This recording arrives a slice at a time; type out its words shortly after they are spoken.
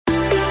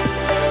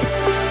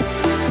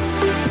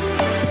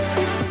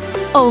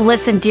Oh,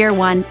 listen, dear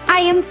one,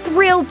 I am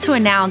thrilled to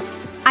announce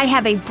I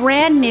have a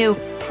brand new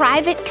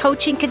private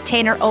coaching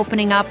container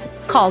opening up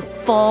called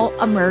Full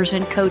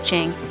Immersion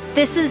Coaching.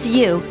 This is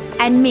you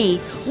and me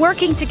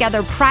working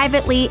together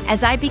privately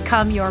as I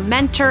become your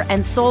mentor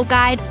and soul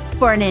guide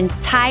for an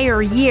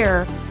entire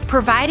year,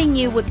 providing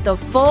you with the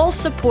full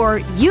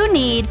support you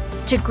need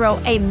to grow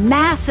a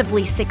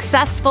massively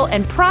successful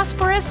and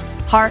prosperous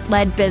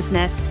heart-led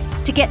business.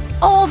 To get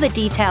all the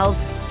details,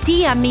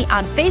 DM me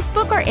on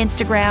Facebook or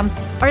Instagram,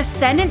 or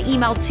send an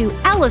email to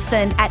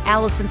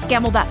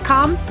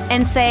allison@allisonscammell.com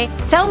and say,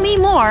 tell me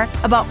more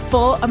about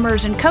Full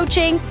Immersion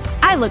Coaching.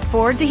 I look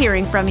forward to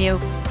hearing from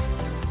you.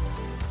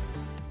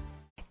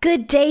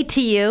 Good day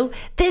to you.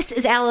 This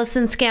is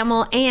Allison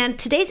Scammell, and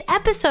today's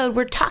episode,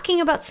 we're talking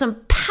about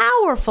some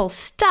powerful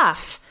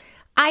stuff.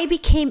 I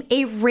became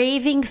a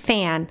raving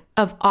fan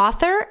of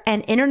author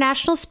and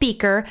international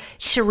speaker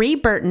Cherie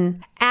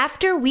Burton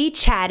after we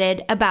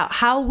chatted about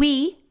how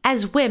we,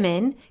 as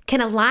women,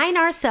 can align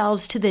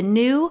ourselves to the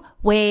new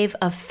wave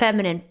of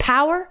feminine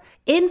power,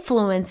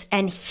 influence,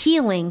 and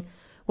healing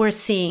we're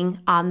seeing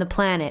on the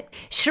planet.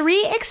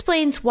 Cherie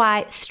explains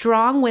why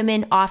strong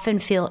women often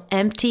feel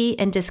empty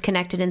and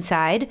disconnected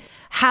inside,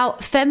 how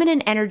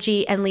feminine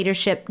energy and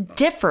leadership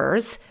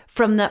differs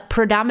from the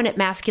predominant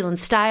masculine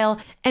style,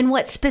 and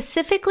what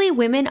specifically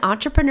women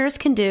entrepreneurs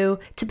can do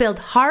to build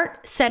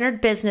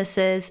heart-centered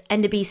businesses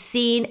and to be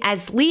seen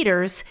as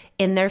leaders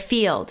in their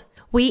field.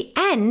 We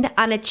end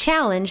on a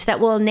challenge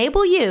that will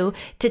enable you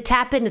to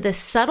tap into the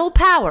subtle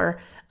power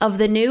of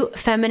the new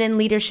feminine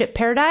leadership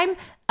paradigm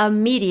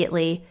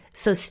immediately.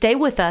 So stay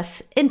with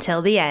us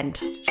until the end.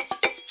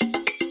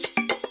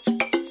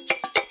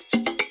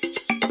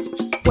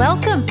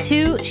 Welcome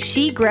to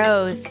She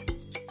Grows,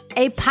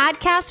 a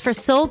podcast for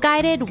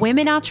soul-guided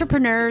women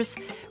entrepreneurs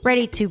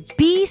ready to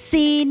be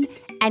seen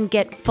and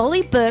get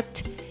fully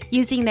booked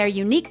using their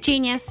unique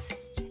genius,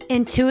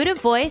 intuitive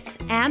voice,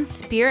 and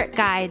spirit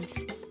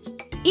guides.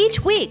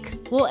 Each week,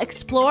 we'll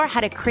explore how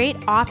to create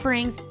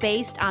offerings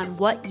based on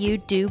what you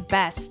do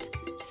best,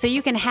 so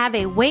you can have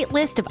a wait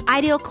list of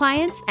ideal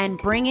clients and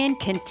bring in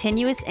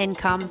continuous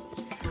income.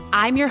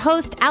 I'm your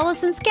host,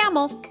 Allison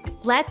Scammell.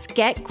 Let's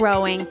get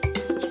growing.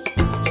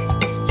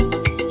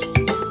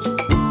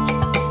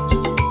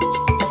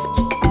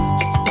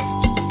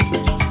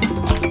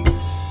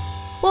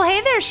 Well,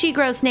 hey there, She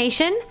Grows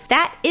Nation.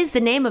 That is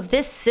the name of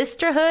this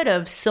sisterhood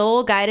of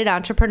soul-guided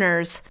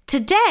entrepreneurs.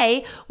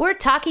 Today, we're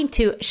talking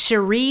to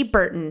Cherie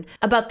Burton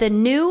about the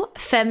new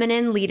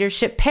feminine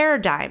leadership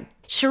paradigm.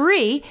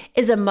 Cherie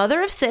is a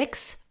mother of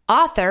 6,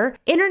 author,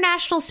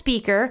 international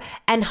speaker,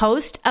 and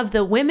host of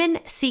the Women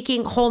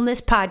Seeking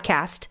Wholeness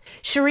podcast.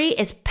 Cherie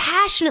is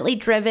passionately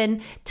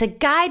driven to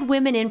guide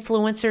women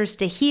influencers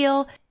to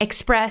heal,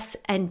 express,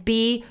 and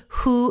be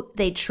who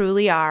they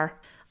truly are.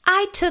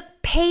 I took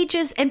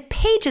pages and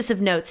pages of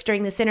notes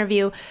during this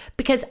interview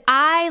because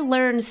I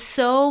learned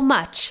so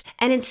much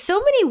and in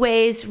so many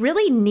ways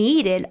really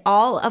needed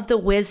all of the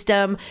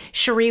wisdom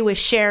Cherie was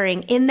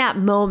sharing in that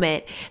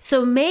moment.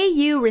 So may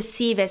you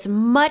receive as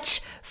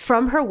much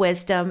from her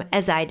wisdom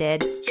as I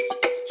did.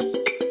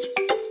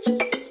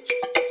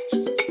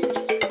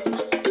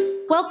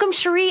 Welcome,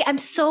 Cherie. I'm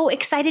so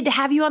excited to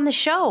have you on the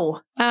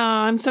show. Oh,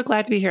 I'm so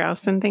glad to be here,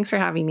 Allison. Thanks for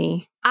having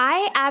me.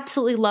 I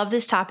absolutely love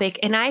this topic,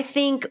 and I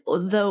think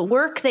the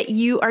work that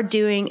you are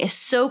doing is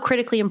so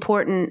critically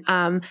important,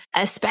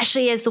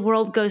 especially as the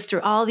world goes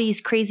through all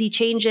these crazy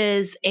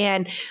changes,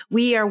 and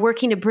we are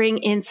working to bring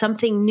in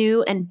something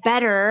new and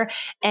better,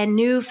 and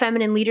new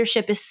feminine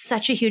leadership is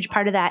such a huge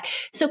part of that.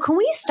 So can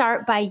we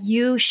start by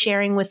you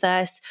sharing with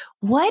us,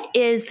 what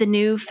is the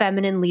new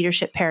feminine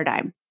leadership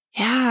paradigm?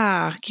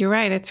 Yeah, you're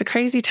right. It's a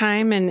crazy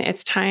time, and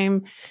it's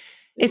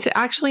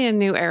actually a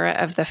new era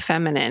of the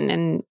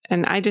feminine.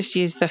 And I just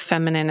use the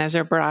feminine as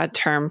a broad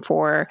term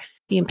for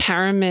the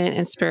empowerment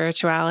and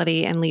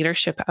spirituality and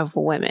leadership of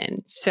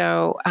women.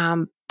 So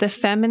the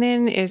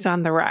feminine is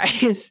on the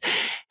rise,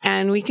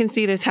 and we can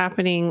see this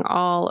happening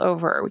all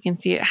over. We can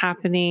see it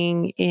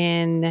happening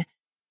in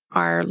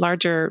our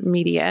larger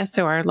media,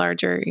 so our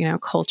larger,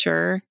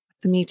 culture,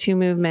 the Me Too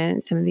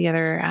movement, some of the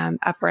other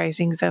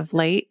uprisings of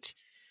late.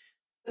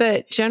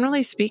 But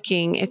generally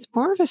speaking, it's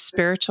more of a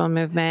spiritual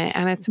movement,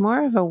 and it's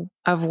more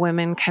of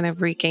women kind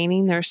of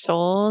regaining their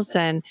souls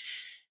and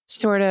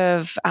sort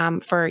of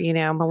for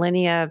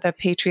millennia, the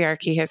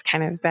patriarchy has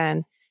kind of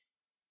been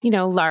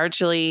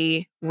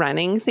largely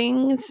running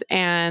things,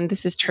 and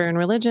this is true in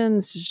religion,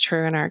 this is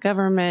true in our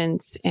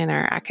governments, in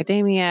our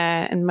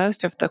academia, and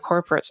most of the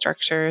corporate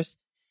structures,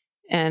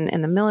 and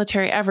in the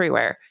military,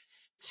 everywhere.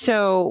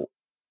 So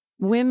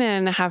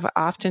women have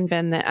often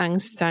been the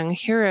unsung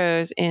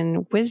heroes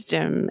in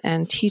wisdom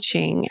and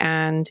teaching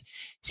and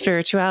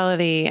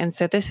spirituality. And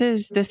so this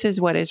is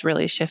what is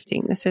really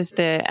shifting. This is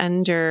the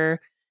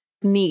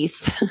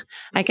underneath,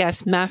 I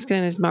guess.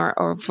 Masculine is more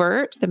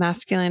overt. The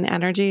masculine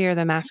energy or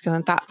the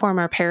masculine thought form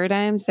or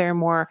paradigms, they're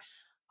more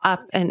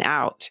up and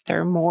out.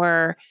 They're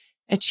more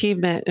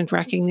achievement and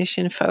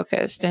recognition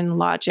focused and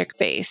logic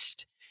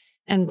based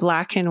and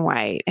black and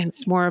white. And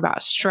it's more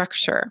about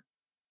structure.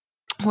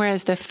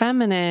 Whereas the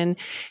feminine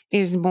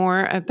is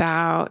more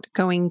about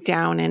going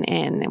down and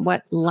in,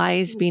 what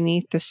lies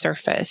beneath the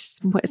surface.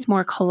 It's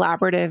more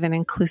collaborative and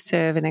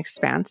inclusive and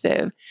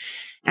expansive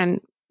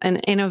and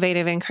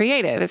innovative and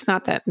creative. It's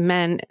not that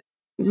men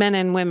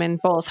and women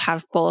both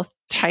have both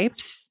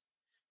types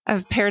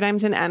of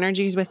paradigms and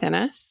energies within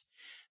us.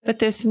 But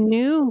this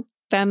new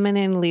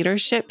feminine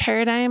leadership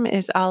paradigm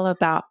is all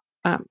about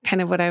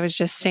kind of what I was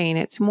just saying.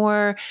 It's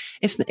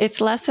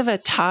less of a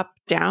top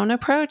down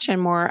approach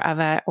and more of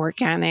a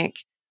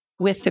organic,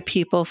 with the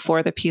people,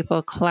 for the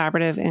people,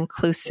 collaborative,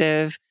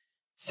 inclusive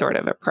sort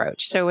of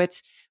approach. So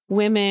it's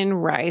women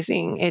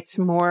rising. It's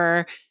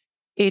more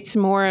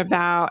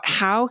about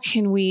how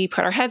can we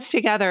put our heads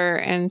together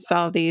and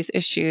solve these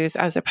issues,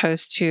 as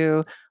opposed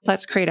to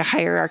let's create a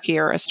hierarchy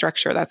or a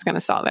structure that's going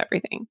to solve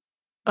everything.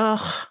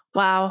 Oh,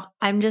 wow.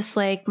 I'm just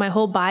like, my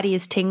whole body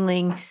is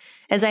tingling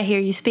as I hear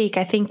you speak.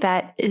 I think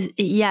that is,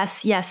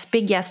 yes,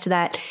 big yes to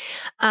that.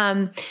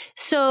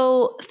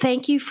 So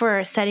thank you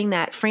for setting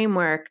that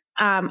framework.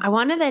 I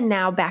want to then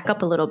now back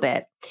up a little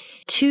bit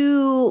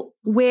to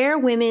where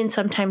women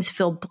sometimes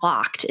feel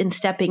blocked in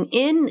stepping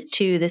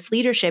into this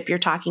leadership you're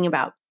talking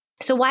about.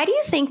 So why do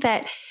you think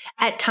that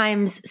at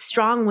times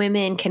strong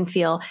women can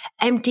feel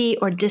empty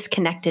or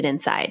disconnected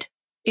inside?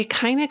 It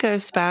kind of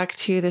goes back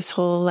to this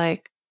whole,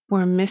 like,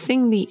 we're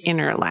missing the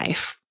inner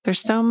life. There's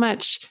so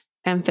much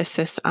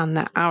emphasis on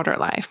the outer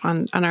life,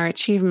 on our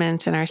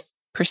achievements and our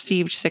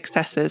perceived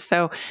successes.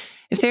 So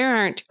if there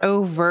aren't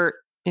overt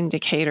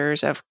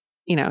indicators of,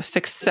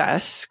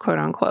 success, quote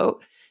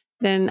unquote,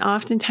 then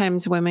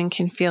oftentimes women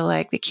can feel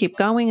like they keep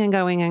going and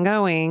going and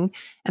going,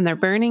 and they're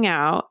burning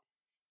out,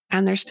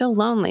 and they're still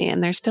lonely,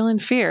 and they're still in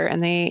fear,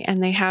 and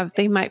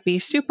they might be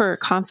super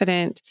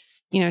confident,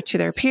 to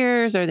their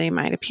peers, or they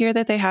might appear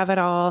that they have it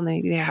all and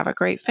they have a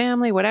great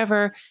family,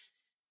 whatever.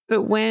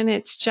 But when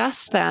it's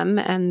just them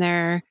and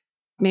they're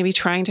maybe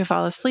trying to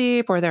fall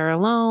asleep, or they're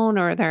alone,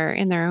 or they're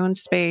in their own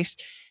space,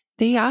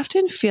 they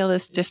often feel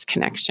this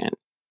disconnection.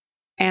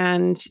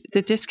 And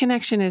the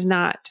disconnection is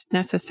not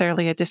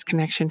necessarily a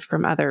disconnection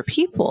from other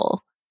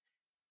people.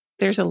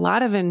 There's a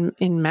lot of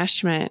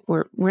enmeshment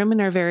where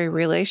women are very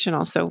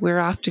relational. So we're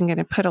often going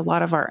to put a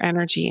lot of our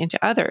energy into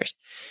others.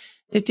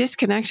 The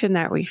disconnection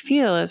that we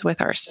feel is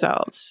with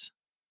ourselves.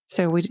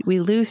 So we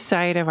lose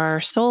sight of our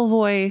soul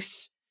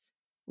voice,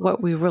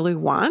 what we really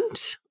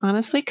want,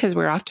 honestly, because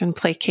we're often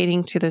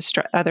placating to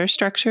the other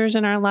structures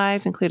in our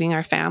lives, including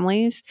our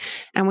families.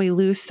 And we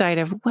lose sight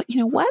of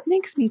what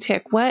makes me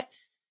tick? Why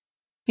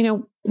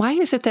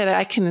is it that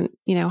I can,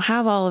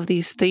 have all of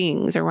these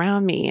things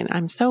around me and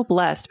I'm so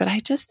blessed, but I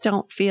just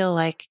don't feel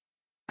like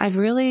I've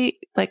really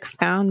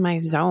found my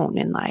zone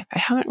in life. I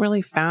haven't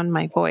really found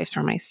my voice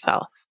or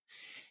myself.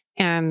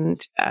 And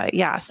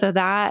so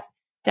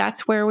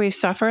that's where we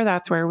suffer.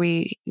 That's where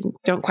we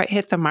don't quite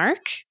hit the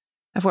mark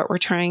of what we're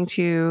trying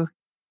to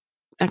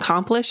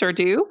accomplish or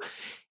do.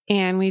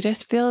 And we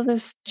just feel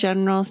this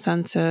general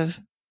sense of,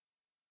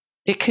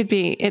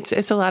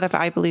 it's a lot of,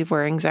 I believe,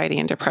 where anxiety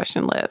and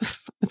depression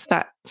live. It's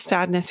that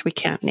sadness we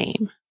can't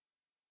name.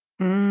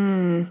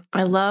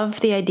 I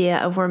love the idea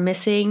of we're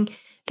missing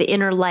the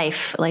inner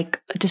life,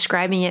 like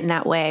describing it in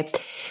that way.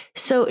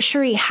 So,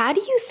 Cherie, how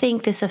do you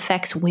think this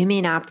affects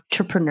women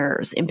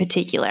entrepreneurs in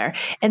particular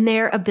and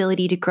their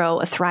ability to grow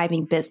a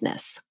thriving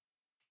business?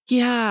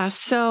 Yeah.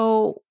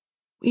 So,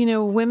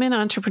 women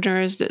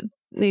entrepreneurs,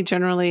 they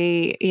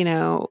generally,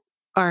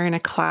 are in a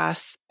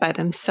class by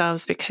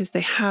themselves because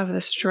they have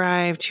this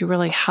drive to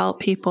really help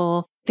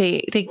people.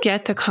 They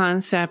get the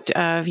concept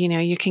of,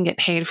 you can get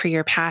paid for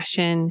your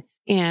passion.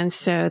 And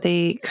so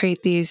they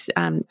create these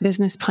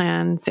business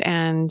plans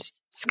and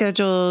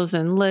schedules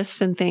and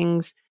lists and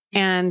things.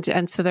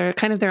 And so they're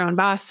kind of their own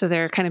boss. So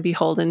they're kind of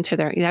beholden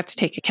to you have to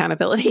take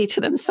accountability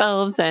to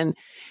themselves. And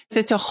so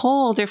it's a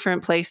whole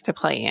different place to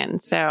play in.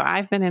 So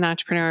I've been an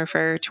entrepreneur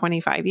for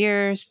 25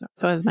 years.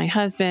 So has my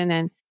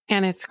husband.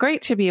 And it's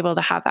great to be able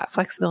to have that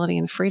flexibility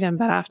and freedom.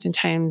 But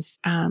oftentimes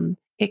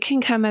it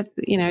can come at,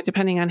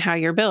 depending on how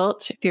you're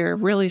built. If you're a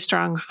really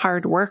strong,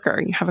 hard worker,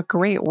 and you have a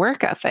great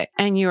work ethic,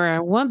 and you're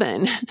a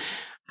woman,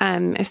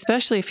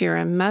 especially if you're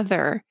a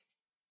mother,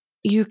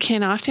 you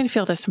can often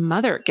feel this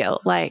mother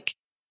guilt, like,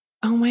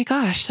 oh my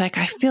gosh, I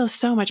feel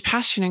so much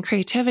passion and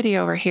creativity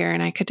over here,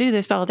 and I could do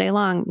this all day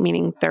long,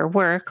 meaning their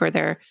work or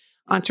their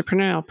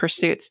entrepreneurial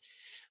pursuits.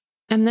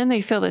 And then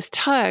they feel this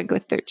tug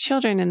with their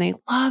children, and they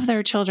love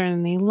their children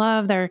and they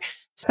love their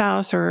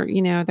spouse or,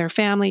 their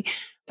family,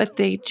 but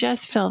they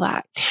just feel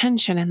that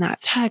tension and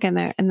that tug, and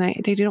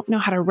they don't know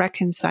how to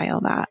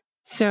reconcile that.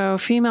 So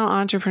female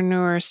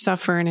entrepreneurs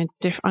suffer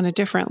on a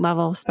different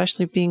level,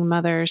 especially being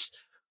mothers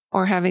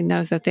or having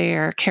those that they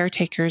are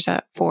caretakers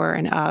for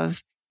and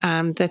of,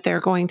 that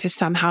they're going to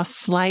somehow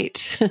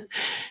slight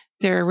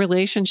their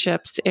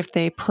relationships if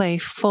they play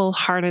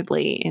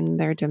full-heartedly in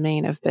their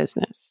domain of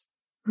business.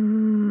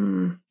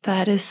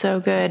 That is so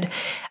good.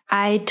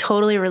 I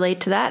totally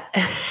relate to that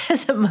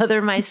as a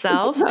mother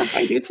myself.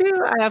 I do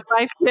too. I have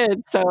 5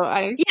 kids, so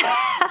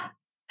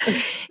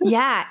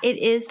Yeah, it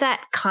is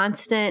that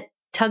constant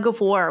tug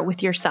of war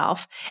with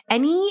yourself.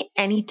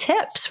 Any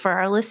tips for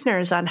our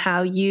listeners on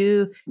how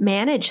you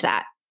manage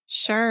that?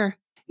 Sure.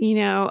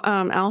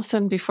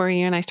 Allison, before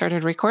you and I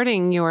started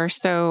recording, you were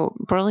so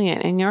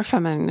brilliant in your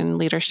feminine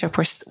leadership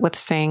with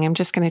saying, I'm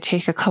just going to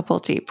take a couple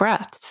deep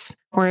breaths,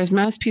 whereas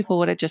most people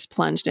would have just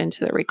plunged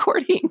into the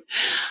recording.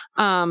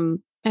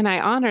 And I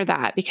honor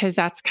that because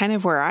that's kind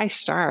of where I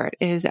start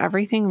is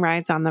everything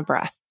rides on the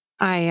breath.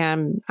 I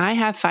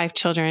have 5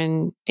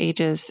 children,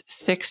 ages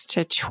 6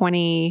 to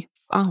 20.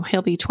 Oh,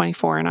 he'll be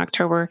 24 in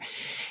October.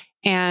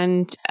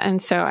 And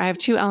so I have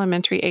 2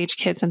 elementary age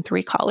kids and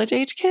 3 college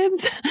age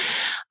kids.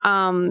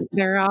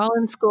 They're all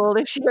in school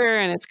this year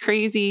and it's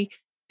crazy.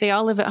 They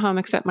all live at home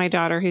except my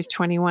daughter who's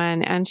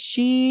 21. And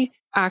she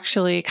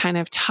actually kind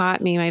of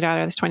taught me, my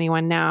daughter is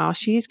 21 now.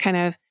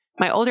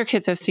 My older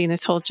kids have seen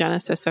this whole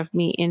genesis of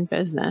me in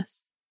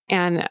business.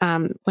 And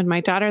when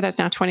my daughter that's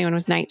now 21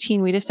 was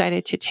 19, we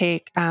decided to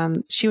take,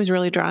 she was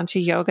really drawn to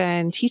yoga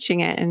and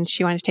teaching it. And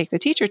she wanted to take the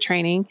teacher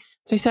training.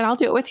 So I said, I'll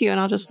do it with you and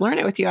I'll just learn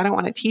it with you. I don't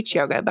want to teach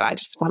yoga, but I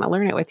just want to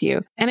learn it with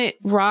you. And it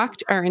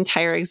rocked our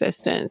entire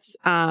existence.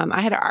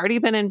 I had already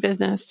been in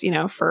business,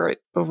 for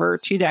over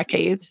 2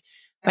 decades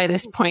by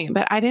this point,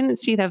 but I didn't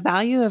see the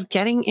value of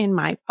getting in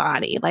my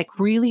body, like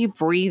really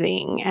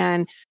breathing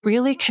and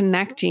really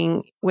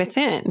connecting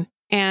within.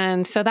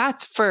 And so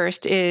that's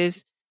first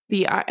is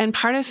and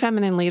part of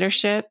feminine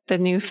leadership, the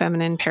new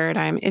feminine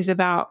paradigm is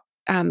about,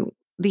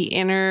 the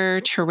inner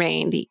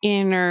terrain, the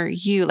inner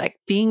you, like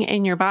being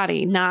in your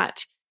body,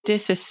 not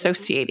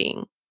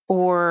disassociating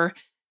or,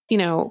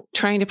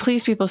 trying to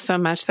please people so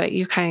much that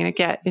you kind of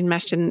get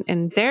enmeshed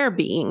in their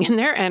being, in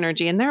their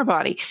energy, in their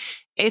body.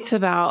 It's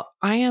about,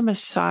 I am a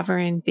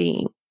sovereign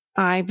being.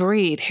 I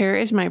breathe. Here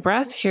is my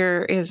breath.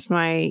 Here is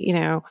my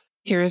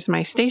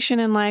station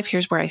in life.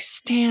 Here's where I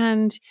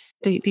stand.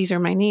 These are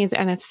my needs.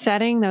 And it's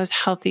setting those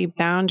healthy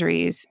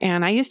boundaries.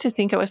 And I used to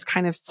think it was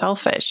kind of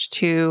selfish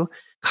to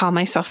call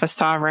myself a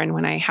sovereign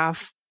when I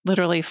have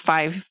literally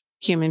 5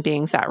 human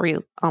beings that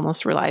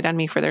almost relied on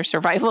me for their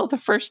survival the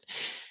first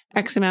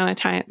X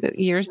amount of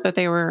years that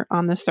they were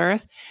on this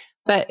earth.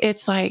 But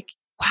it's like,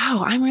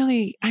 wow, I'm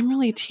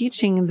really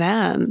teaching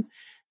them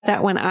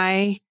that when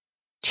I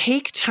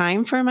take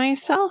time for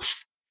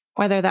myself,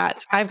 whether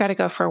that's I've got to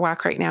go for a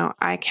walk right now,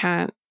 I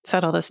can't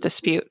settle this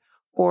dispute,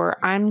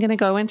 or I'm going to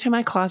go into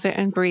my closet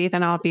and breathe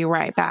and I'll be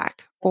right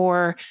back.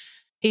 Or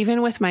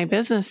even with my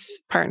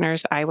business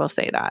partners, I will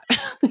say that,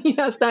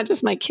 it's not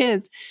just my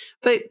kids,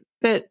 but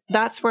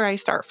that's where I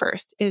start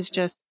first is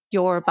just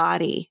your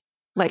body.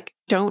 Like,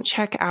 don't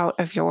check out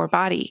of your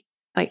body.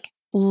 Like,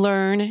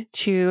 learn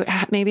to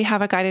maybe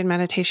have a guided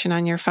meditation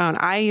on your phone.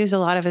 I use a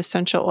lot of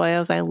essential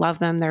oils. I love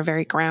them. They're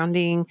very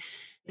grounding.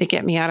 They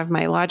get me out of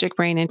my logic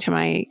brain into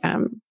my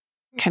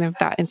kind of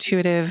that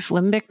intuitive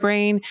limbic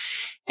brain.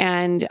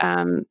 And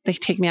they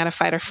take me out of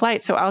fight or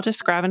flight. So I'll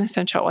just grab an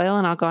essential oil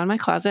and I'll go in my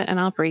closet and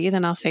I'll breathe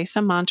and I'll say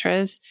some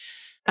mantras.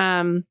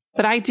 But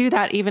I do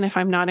that even if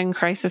I'm not in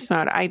crisis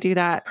mode. I do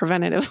that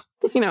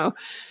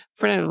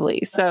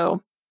preventatively.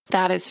 So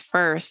that is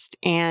first.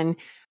 And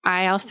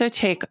I also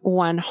take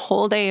 1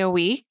 whole day a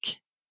week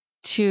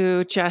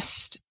to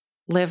just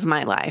live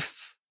my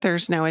life.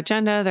 There's no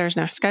agenda. There's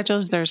no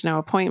schedules. There's no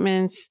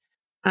appointments.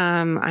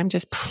 I'm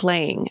just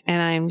playing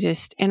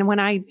and when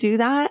I do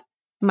that,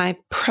 my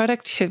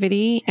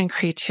productivity and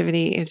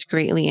creativity is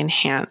greatly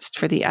enhanced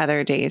for the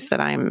other days that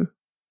I'm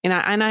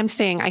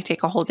saying I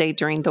take a whole day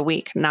during the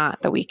week,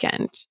 not the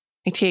weekend.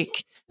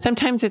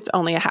 Sometimes it's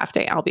only a half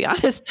day, I'll be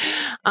honest.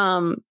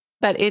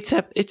 But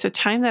it's a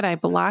time that I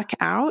block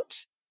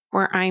out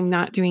where I'm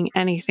not doing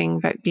anything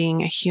but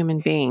being a human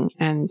being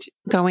and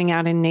going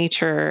out in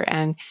nature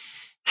and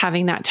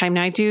having that time.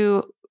 Now I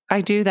do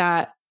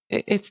that.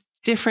 It's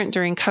different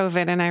during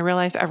COVID. And I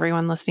realize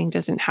everyone listening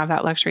doesn't have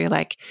that luxury.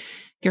 Like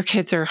your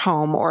kids are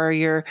home or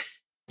you're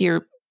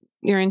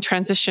in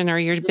transition or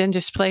you've been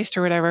displaced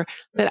or whatever.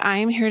 But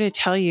I'm here to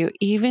tell you,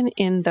 even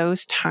in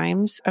those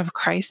times of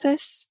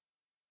crisis,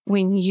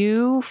 when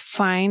you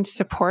find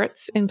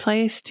supports in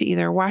place to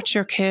either watch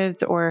your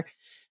kids or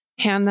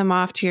hand them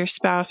off to your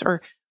spouse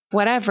or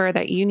whatever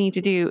that you need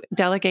to do,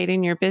 delegate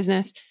in your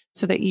business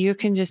so that you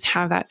can just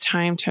have that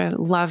time to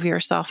love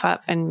yourself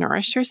up and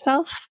nourish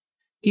yourself.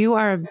 You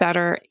are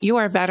better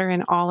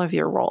in all of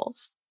your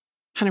roles,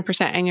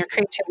 100%. And your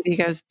creativity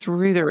goes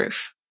through the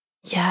roof.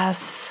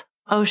 Yes.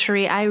 Oh,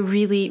 Cherie, I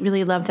really,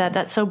 really love that.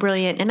 That's so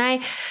brilliant. And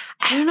I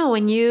don't know,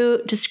 when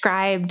you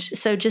described,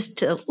 so just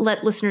to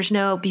let listeners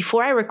know,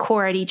 before I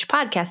record each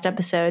podcast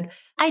episode,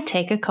 I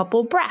take a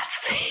couple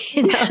breaths,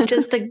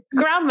 just to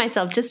ground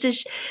myself, just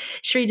as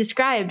Cherie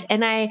described.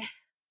 And I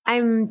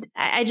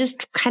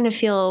just kind of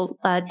feel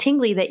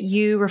tingly that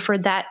you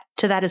referred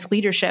to that as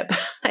leadership.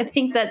 I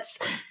think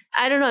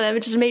I don't know, that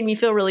just made me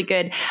feel really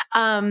good.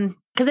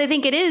 Because I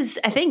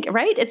think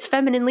right? It's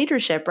feminine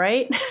leadership,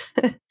 right?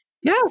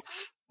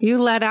 Yes. You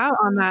let out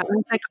on that. And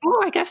it's like,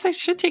 oh, I guess I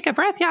should take a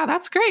breath. Yeah,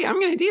 that's great. I'm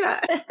going to do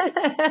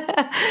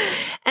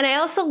that. And I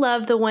also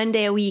love the 1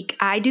 day a week.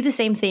 I do the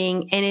same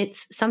thing. And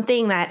it's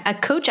something that a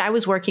coach I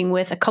was working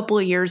with a couple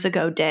of years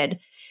ago did.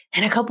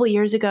 And a couple of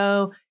years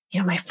ago,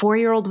 my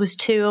 4-year-old was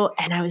 2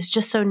 and I was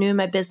just so new in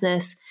my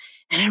business.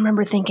 And I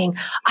remember thinking,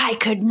 I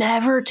could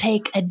never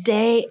take a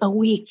day a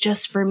week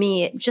just for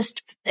me.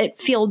 It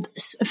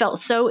felt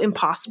so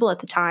impossible at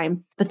the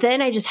time. But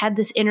then I just had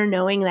this inner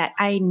knowing that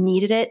I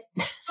needed it.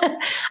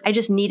 I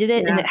just needed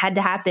it and it had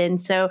to happen.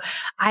 So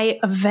I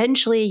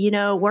eventually,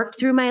 worked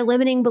through my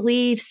limiting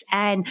beliefs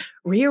and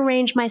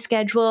rearranged my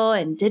schedule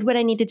and did what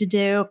I needed to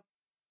do.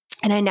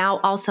 And I now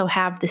also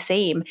have the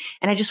same.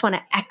 And I just want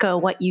to echo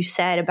what you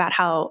said about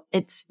how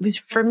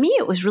for me,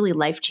 it was really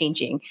life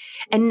changing.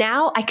 And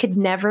now I could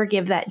never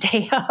give that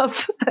day up.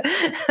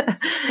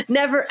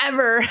 Never,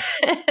 ever.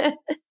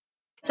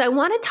 So I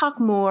want to talk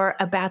more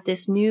about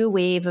this new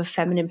wave of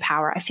feminine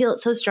power. I feel it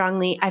so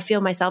strongly. I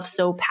feel myself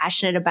so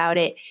passionate about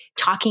it,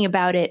 talking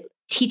about it,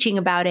 teaching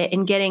about it,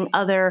 and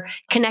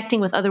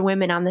connecting with other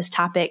women on this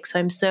topic. So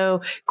I'm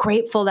so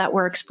grateful that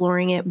we're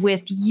exploring it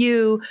with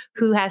you,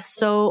 who has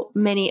so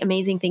many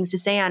amazing things to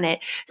say on it.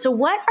 So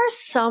what are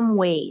some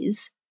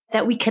ways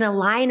that we can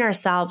align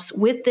ourselves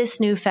with this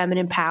new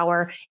feminine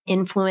power,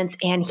 influence,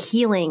 and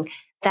healing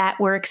that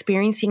we're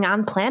experiencing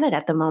on planet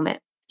at the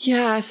moment?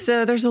 Yeah,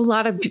 so there's a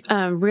lot of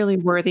really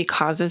worthy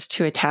causes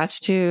to attach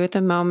to at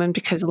the moment,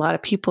 because a lot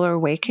of people are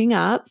waking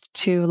up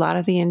to a lot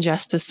of the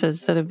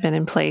injustices that have been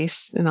in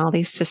place and all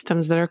these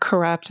systems that are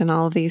corrupt and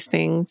all of these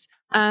things.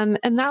 And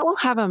that will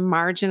have a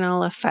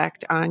marginal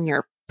effect on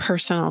your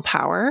personal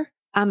power.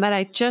 But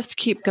I just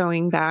keep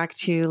going back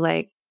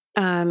to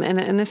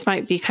and this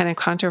might be kind of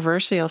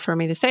controversial for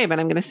me to say,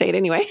 but I'm going to say it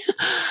anyway.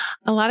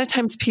 A lot of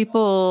times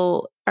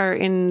people are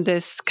in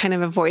this kind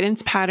of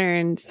avoidance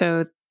pattern.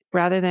 So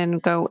rather than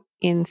go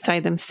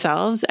inside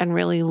themselves and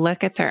really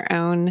look at their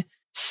own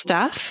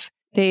stuff,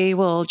 they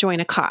will join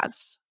a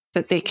cause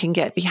that they can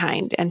get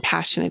behind and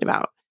passionate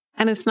about.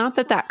 And it's not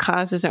that that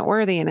cause isn't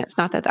worthy, and it's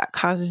not that that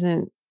cause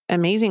isn't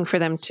amazing for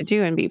them to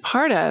do and be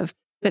part of,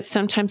 but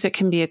sometimes it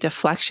can be a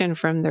deflection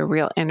from the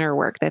real inner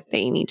work that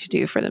they need to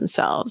do for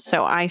themselves.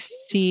 So I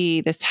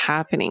see this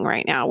happening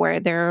right now, where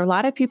there are a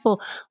lot of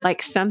people,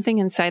 like something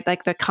inside,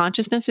 like the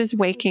consciousness is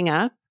waking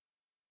up.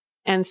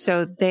 And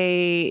so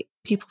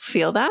people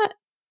feel that,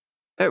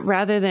 but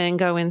rather than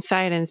go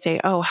inside and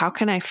say, oh, how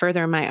can I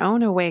further my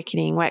own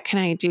awakening? What can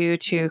I do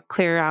to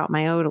clear out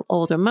my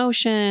old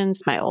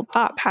emotions, my old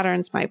thought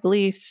patterns, my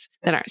beliefs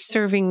that aren't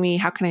serving me?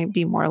 How can I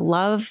be more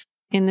love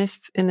in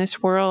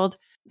this world?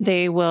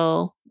 They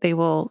will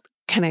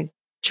kind of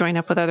join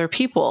up with other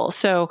people.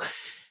 So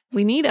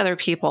we need other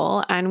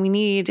people, and we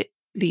need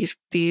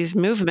these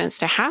movements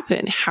to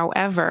happen.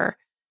 However,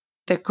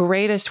 the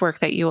greatest work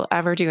that you will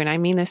ever do, and I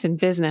mean this in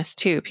business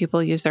too,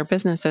 people use their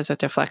business as a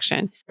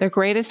deflection. The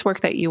greatest work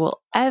that you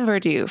will ever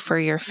do for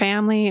your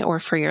family or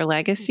for your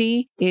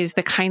legacy is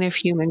the kind of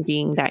human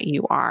being that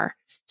you are.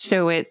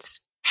 So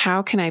it's,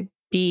 how can I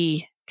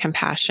be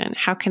compassion?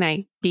 How can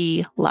I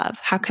be love?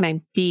 How can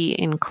I be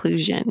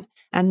inclusion?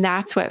 And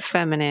that's what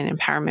feminine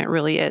empowerment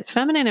really is.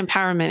 Feminine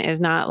empowerment is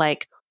not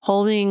like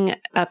holding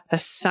up a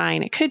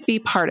sign. It could be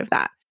part of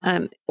that.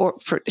 Or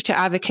to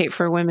advocate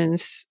for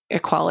women's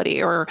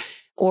equality, or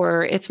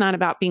it's not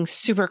about being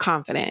super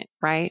confident,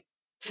 right?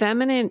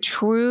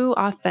 True,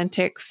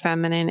 authentic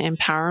feminine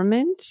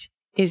empowerment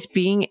is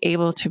being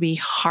able to be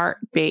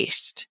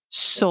heart-based,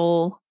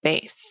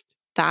 soul-based.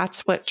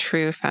 That's what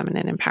true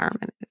feminine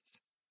empowerment is.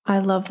 I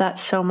love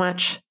that so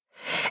much.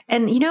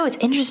 And it's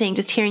interesting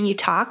just hearing you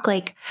talk.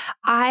 Like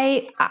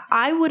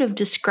I would have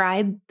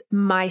described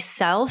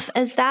myself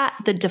as that,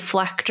 the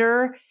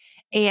deflector.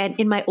 And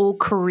in my old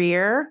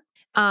career,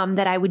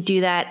 that I would do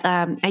that.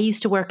 I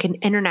used to work in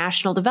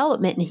international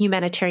development and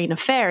humanitarian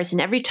affairs. And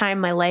every time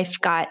my life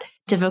got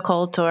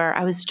difficult or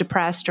I was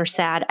depressed or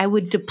sad, I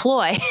would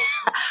deploy.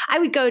 I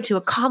would go to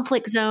a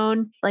conflict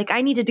zone. Like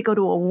I needed to go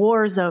to a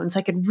war zone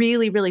so I could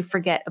really, really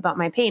forget about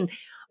my pain.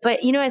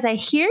 But, as I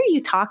hear you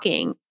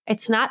talking,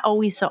 it's not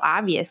always so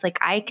obvious. Like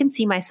I can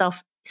see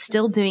myself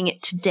still doing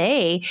it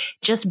today,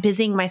 just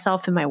busying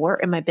myself in my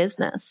work, in my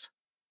business.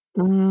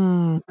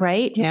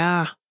 Right?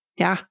 Yeah.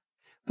 Yeah,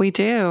 we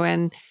do.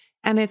 And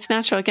it's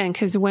natural again,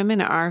 because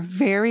women are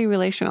very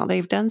relational.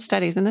 They've done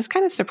studies, and this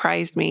kind of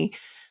surprised me.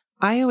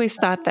 I always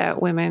thought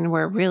that women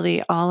were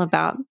really all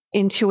about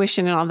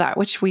intuition and all that,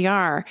 which we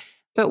are.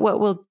 But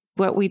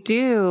what we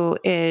do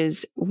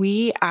is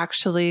we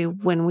actually,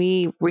 when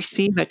we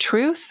receive a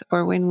truth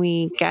or when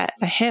we get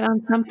a hit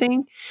on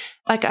something,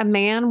 like a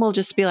man will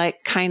just be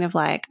like, kind of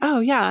like, oh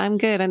yeah, I'm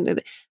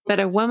good. But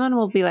a woman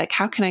will be like,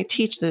 how can I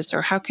teach this?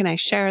 Or how can I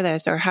share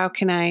this? Or how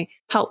can I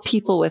help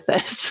people with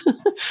this?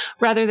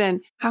 Rather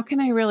than how can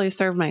I really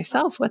serve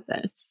myself with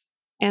this?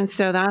 And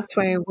so that's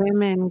why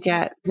women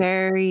get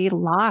very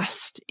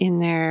lost in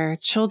their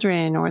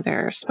children or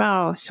their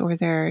spouse or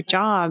their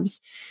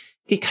jobs,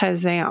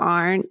 because they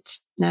aren't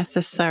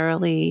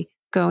necessarily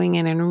going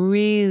in and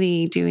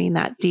really doing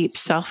that deep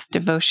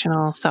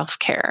self-devotional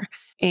self-care.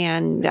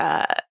 And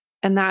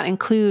that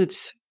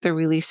includes the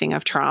releasing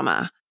of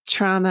trauma.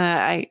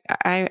 I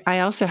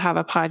also have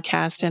a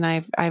podcast, and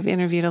I've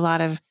interviewed a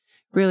lot of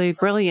really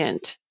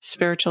brilliant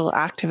spiritual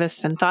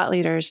activists and thought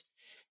leaders.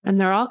 And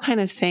they're all kind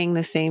of saying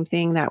the same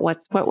thing, that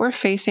what we're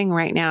facing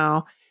right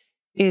now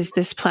is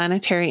this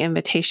planetary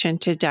invitation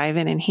to dive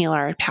in and heal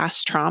our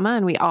past trauma.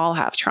 And we all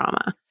have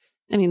trauma.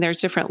 I mean,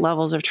 there's different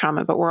levels of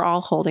trauma, but we're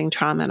all holding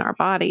trauma in our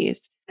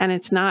bodies. And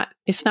it's not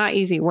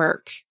easy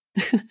work.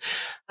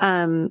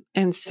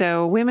 And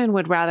so women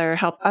would rather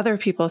help other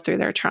people through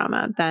their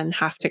trauma than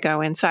have to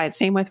go inside.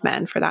 Same with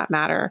men, for that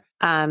matter.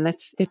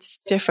 It's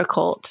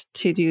difficult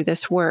to do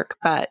this work,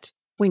 but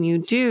when you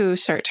do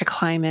start to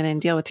climb in and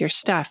deal with your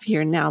stuff,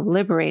 you're now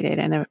liberated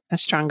and a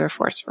stronger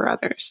force for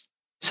others.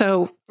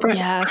 So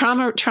Yes.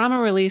 trauma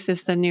release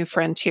is the new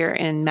frontier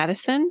in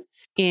medicine,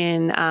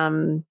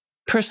 in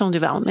personal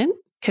development,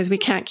 because we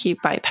can't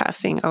keep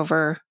bypassing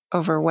over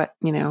what,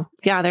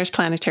 there's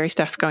planetary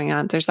stuff going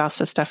on. There's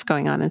also stuff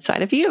going on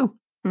inside of you.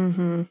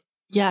 Mm-hmm.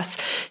 Yes.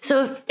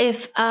 So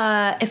if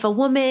a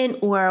woman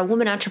or a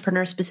woman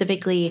entrepreneur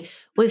specifically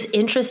was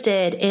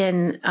interested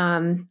in,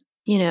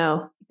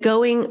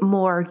 going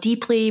more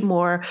deeply,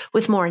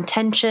 with more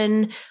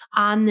intention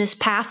on this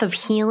path of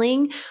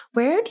healing,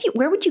 where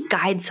would you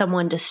guide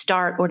someone to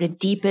start or to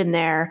deepen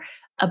their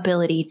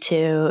ability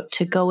to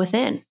go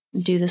within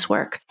and do this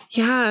work?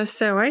 Yeah.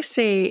 So I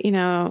say,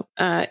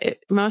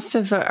 most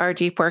of our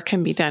deep work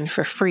can be done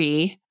for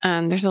free.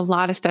 There's a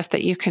lot of stuff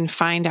that you can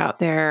find out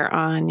there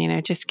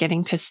on, just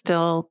getting to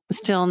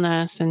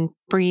stillness and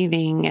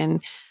breathing.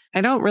 And I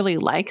don't really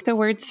like the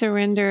word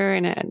surrender,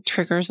 and it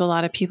triggers a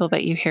lot of people,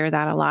 but you hear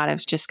that a lot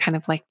of just kind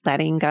of like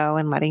letting go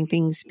and letting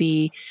things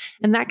be.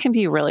 And that can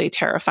be really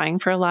terrifying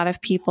for a lot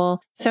of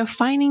people. So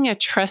finding a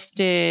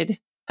trusted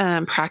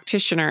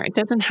practitioner, it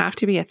doesn't have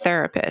to be a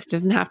therapist, it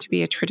doesn't have to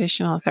be a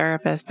traditional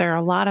therapist. There are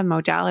a lot of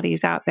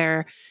modalities out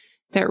there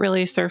that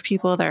really serve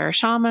people. There are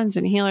shamans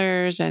and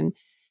healers and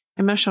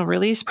emotional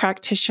release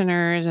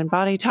practitioners and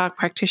body talk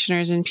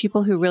practitioners and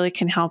people who really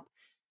can help.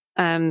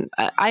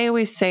 I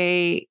always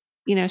say,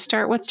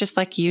 start with just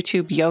like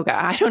YouTube yoga.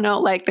 I don't know,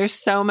 like there's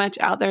so much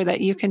out there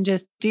that you can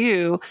just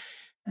do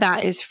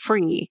that is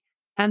free.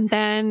 And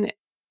then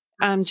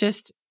I'm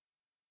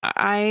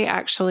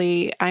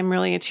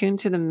really attuned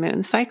to the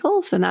moon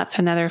cycles, and that's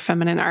another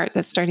feminine art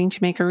that's starting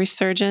to make a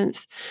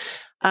resurgence.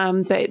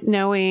 But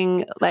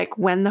knowing like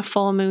when the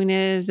full moon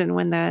is and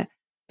when the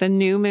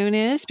new moon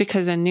is,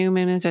 because a new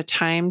moon is a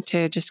time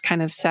to just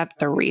kind of set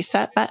the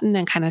reset button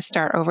and kind of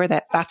start over.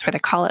 That's why they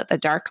call it the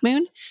dark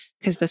moon,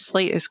 because the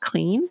slate is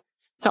clean.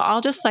 So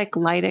I'll just like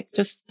light it,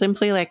 just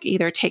simply like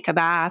either take a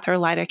bath or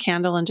light a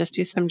candle and just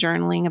do some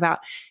journaling about,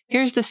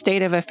 here's the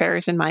state of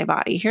affairs in my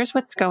body. Here's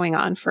what's going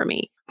on for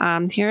me.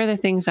 Here are the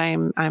things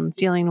I'm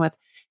dealing with.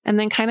 And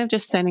then kind of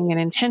just setting an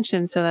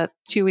intention so that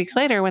 2 weeks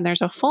later, when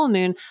there's a full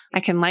moon,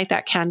 I can light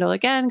that candle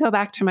again, go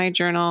back to my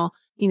journal,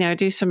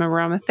 do some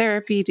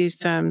aromatherapy, do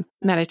some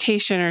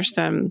meditation or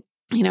some,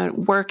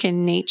 work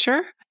in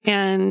nature,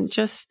 and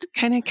just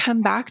kind of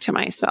come back to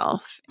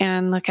myself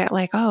and look at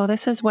like, oh,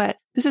 this is what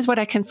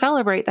I can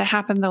celebrate that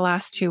happened the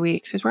last 2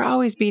 weeks. Is we're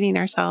always beating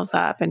ourselves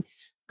up and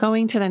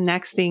going to the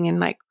next thing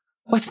and like,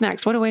 what's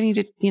next? What do I need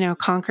to,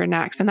 conquer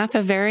next? And that's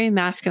a very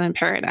masculine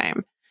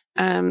paradigm.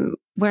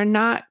 We're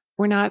not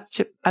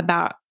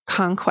about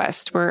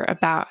conquest. We're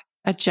about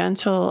a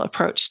gentle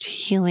approach to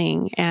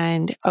healing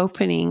and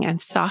opening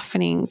and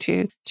softening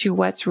to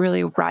what's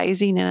really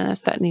rising in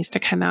us that needs to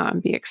come out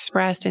and be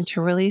expressed, and to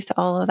release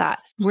all of that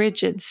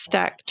rigid,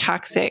 stuck,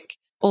 toxic,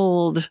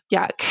 old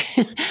yuck.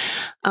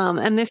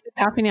 And this is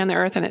happening on the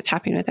earth, and it's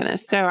happening within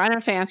us. So I don't know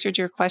if I answered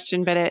your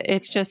question, but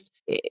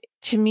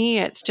to me,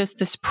 it's just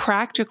this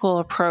practical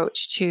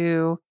approach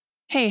to,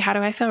 hey, how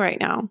do I feel right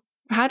now?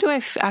 How do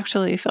I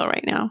actually feel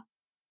right now?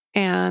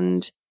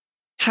 And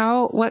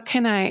what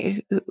kind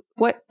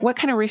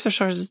of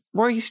resources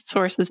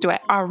do I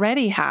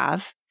already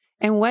have?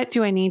 And what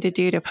do I need to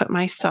do to put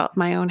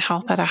my own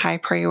health at a high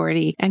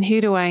priority? And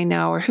who do I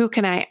know, or who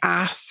can I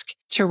ask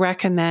to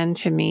recommend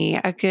to me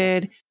a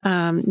good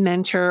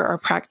mentor or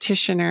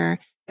practitioner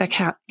that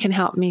can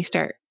help me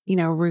start,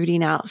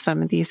 rooting out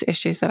some of these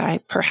issues that I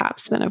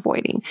perhaps been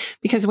avoiding?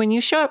 Because when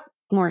you show up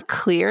more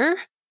clear,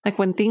 like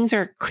when things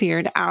are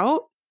cleared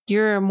out,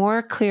 you're a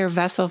more clear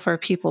vessel for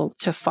people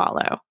to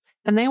follow.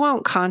 And they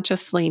won't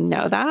consciously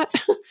know that.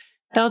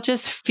 They'll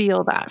just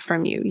feel that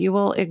from you. You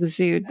will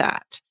exude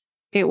that.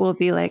 It will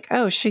be like,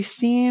 oh, she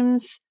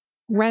seems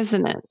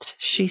resonant.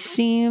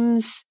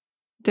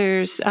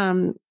 There's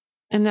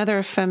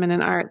another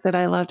feminine art that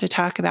I love to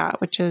talk about,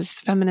 which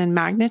is feminine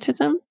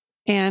magnetism.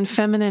 And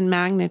feminine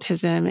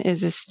magnetism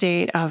is a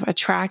state of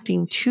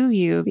attracting to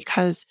you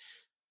because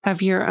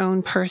of your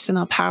own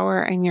personal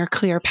power and your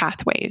clear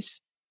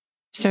pathways.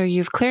 So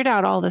you've cleared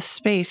out all the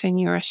space and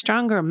you're a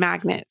stronger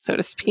magnet, so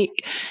to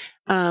speak.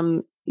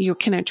 You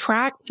can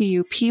attract to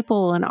you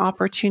people and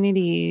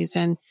opportunities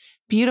and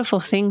beautiful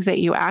things that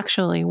you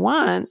actually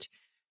want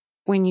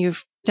when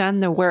you've done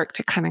the work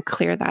to kind of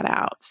clear that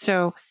out.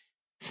 So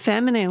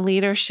feminine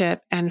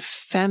leadership and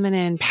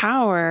feminine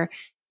power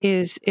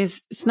is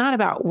it's not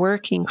about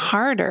working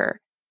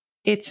harder.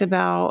 It's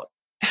about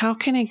how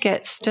can I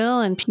get still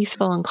and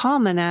peaceful and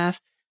calm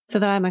enough so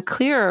that I'm a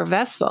clearer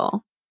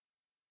vessel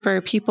for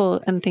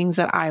people and things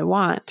that I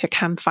want to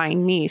come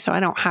find me so I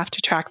don't have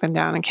to track them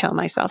down and kill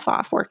myself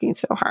off working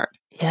so hard.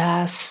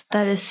 Yes,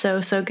 that is so,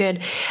 so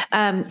good.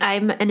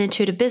 I'm an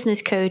intuitive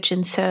business coach.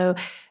 And so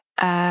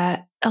a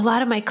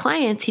lot of my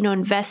clients,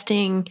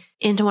 investing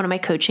into one of my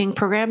coaching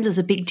programs is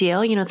a big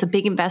deal. It's a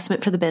big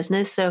investment for the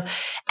business. So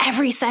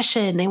every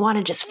session, they want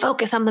to just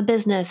focus on the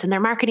business and their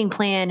marketing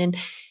plan.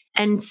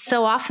 And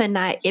so often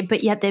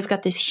but yet they've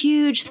got this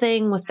huge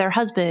thing with their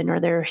husband or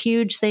their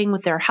huge thing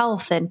with their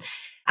health. And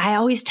I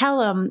always tell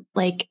them,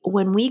 like,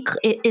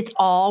 it's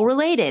all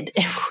related.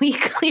 If we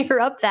clear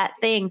up that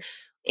thing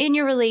in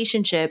your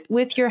relationship,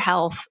 with your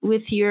health,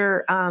 with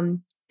your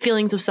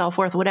feelings of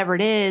self-worth, whatever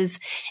it is,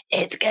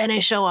 it's going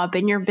to show up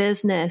in your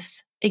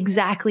business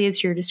exactly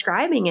as you're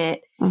describing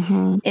it.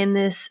 Mm-hmm. In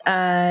this,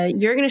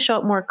 you're going to show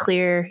up more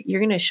clear. You're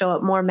going to show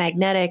up more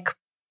magnetic.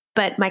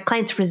 But my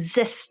clients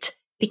resist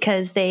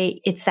because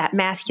it's that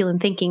masculine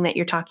thinking that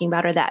you're talking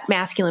about, or that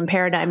masculine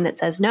paradigm that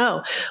says,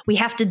 no, we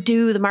have to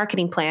do the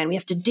marketing plan. We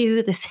have to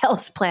do the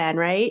sales plan,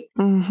 right?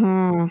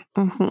 Mm-hmm.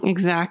 Mm-hmm.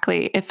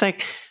 Exactly. It's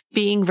like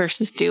being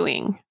versus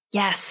doing.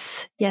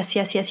 Yes.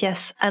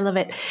 I love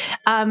it.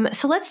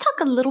 So let's talk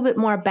a little bit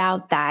more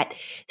about that.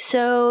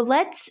 So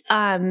let's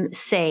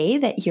say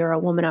that you're a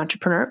woman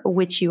entrepreneur,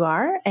 which you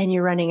are, and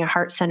you're running a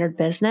heart-centered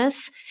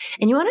business,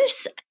 and you want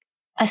to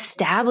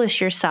establish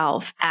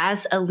yourself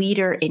as a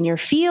leader in your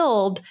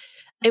field,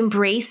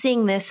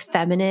 embracing this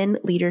feminine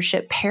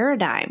leadership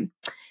paradigm.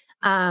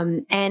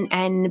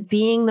 And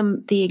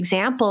being the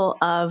example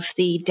of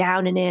the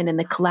down and in and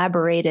the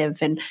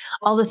collaborative and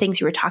all the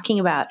things you were talking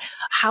about.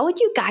 How would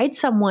you guide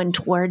someone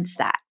towards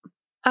that?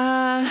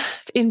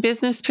 In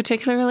business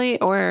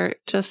particularly, or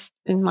just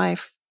in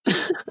life?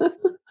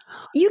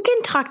 You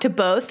can talk to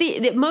both.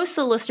 Most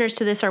of the listeners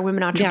to this are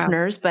women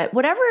entrepreneurs, but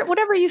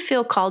whatever you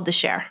feel called to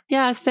share.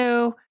 Yeah.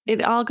 So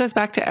it all goes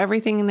back to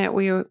everything that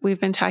we've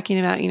been talking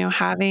about,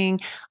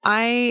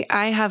 I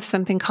have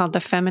something called the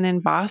Feminine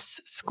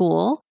Boss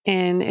School,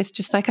 and it's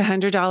just like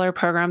 $100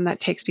 program that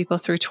takes people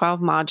through 12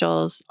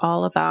 modules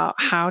all about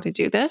how to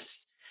do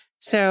this.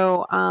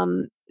 So,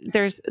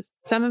 there's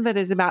some of it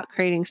is about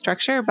creating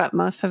structure, but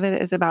most of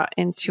it is about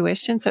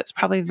intuition. So it's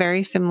probably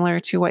very similar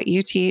to what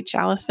you teach,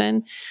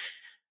 Allison.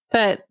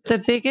 But the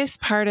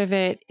biggest part of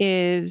it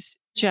is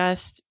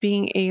just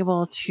being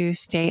able to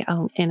stay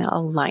in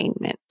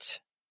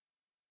alignment.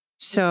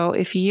 So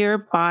if your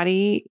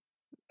body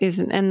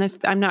isn't, and this,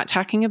 I'm not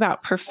talking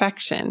about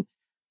perfection.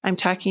 I'm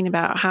talking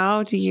about,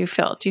 how do you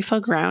feel? Do you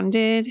feel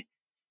grounded?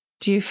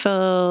 Do you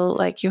feel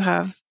like do you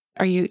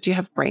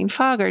have brain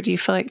fog, or do you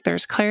feel like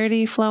there's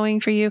clarity flowing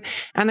for you?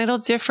 And it'll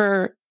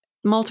differ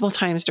multiple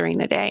times during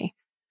the day.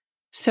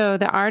 So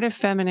the art of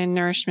feminine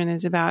nourishment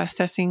is about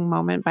assessing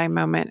moment by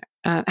moment,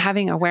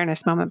 having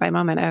awareness moment by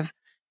moment of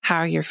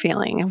how you're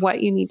feeling and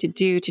what you need to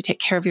do to take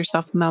care of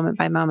yourself moment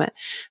by moment.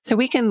 So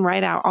we can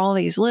write out all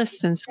these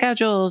lists and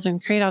schedules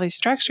and create all these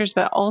structures,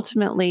 but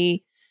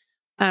ultimately,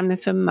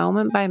 it's a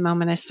moment by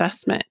moment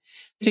assessment.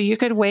 So you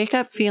could wake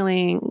up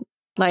feeling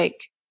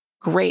like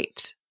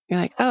great. You're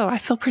like, oh, I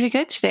feel pretty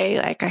good today.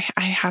 Like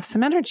I have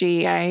some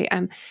energy.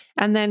 And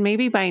then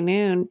maybe by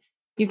noon,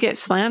 you get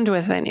slammed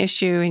with an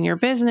issue in your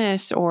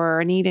business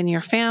or a need in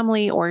your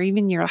family, or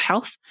even your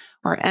health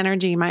or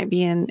energy might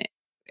be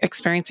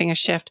experiencing a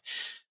shift.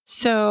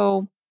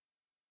 So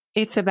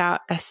it's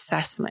about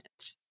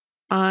assessment,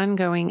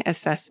 ongoing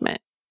assessment.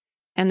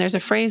 And there's a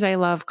phrase I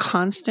love,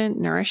 constant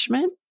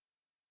nourishment.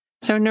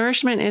 So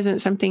nourishment isn't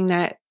something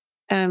that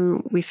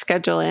we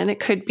schedule in. It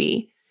could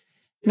be.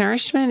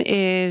 Nourishment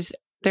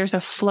there's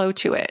a flow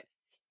to it.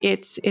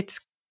 It's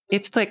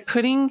like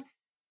putting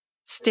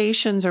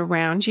stations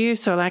around you.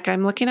 So like,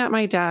 I'm looking at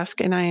my desk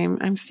and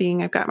I'm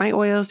seeing, I've got my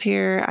oils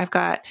here. I've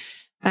got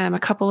a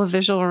couple of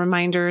visual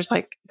reminders,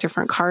 like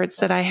different cards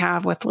that I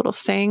have with little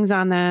sayings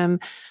on them.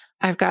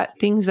 I've got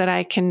things that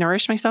I can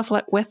nourish myself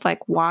with,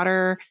 like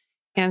water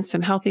and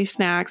some healthy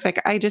snacks.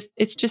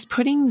 It's just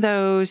putting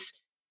those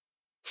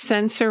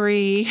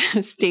sensory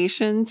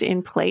stations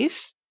in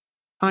place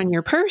on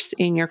your purse,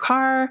 in your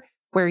car,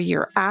 where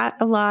you're at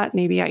a lot,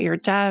 maybe at your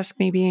desk,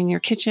 maybe in your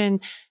kitchen,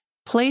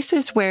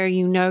 places where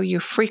you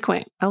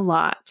frequent a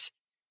lot,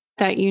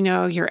 that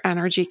your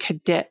energy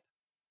could dip,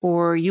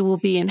 or you will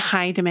be in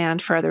high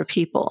demand for other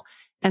people,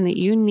 and that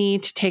you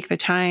need to take the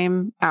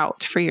time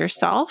out for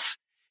yourself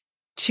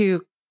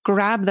to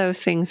grab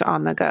those things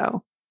on the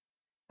go.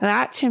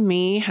 That to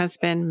me has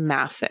been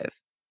massive.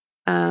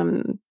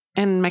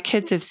 And my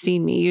kids have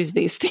seen me use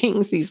these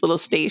things, these little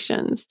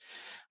stations.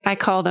 I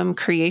call them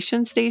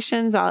creation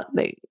stations.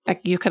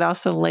 You could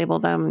also label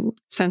them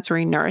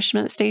sensory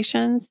nourishment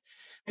stations,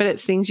 but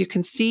it's things you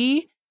can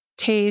see,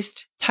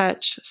 taste,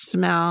 touch,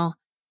 smell.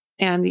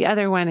 And the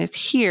other one is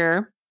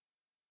hear.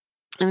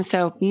 And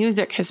so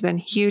music has been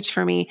huge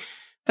for me.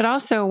 But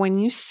also when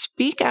you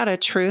speak out a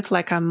truth,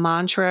 like a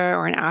mantra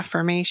or an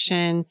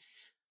affirmation,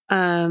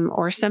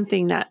 or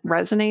something that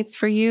resonates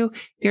for you,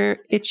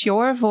 it's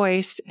your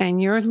voice and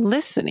you're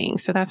listening.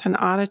 So that's an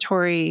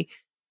auditory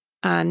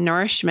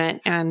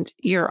nourishment, and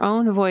your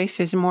own voice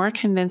is more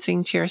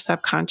convincing to your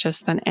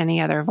subconscious than any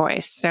other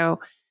voice. So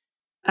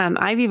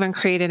I've even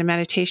created a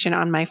meditation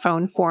on my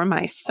phone for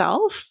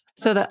myself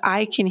so that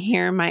I can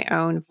hear my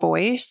own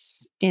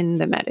voice in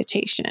the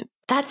meditation.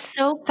 That's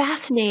so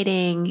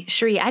fascinating,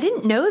 Cherie. I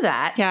didn't know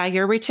that. Yeah,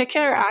 your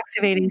reticular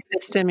activating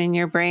system in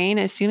your brain,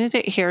 as soon as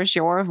it hears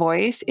your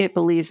voice, it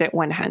believes it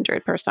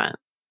 100%.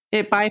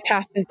 It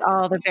bypasses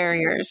all the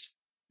barriers.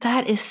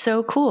 That is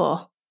so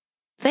cool.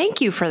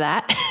 Thank you for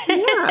that.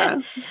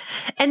 Yeah.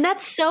 And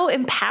that's so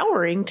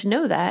empowering to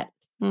know that.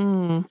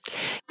 Mm.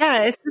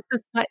 Yeah, it's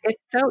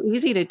so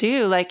easy to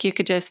do. Like you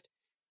could just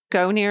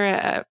go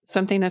near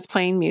something that's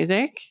playing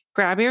music,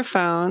 grab your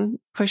phone,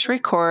 push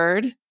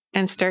record,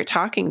 and start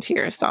talking to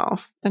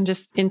yourself. And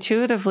just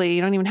intuitively,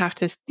 you don't even have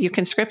to, you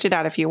can script it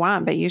out if you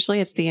want, but usually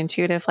it's the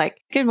intuitive,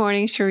 like, good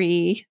morning,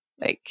 Cherie.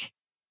 Like,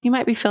 you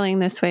might be feeling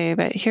this way,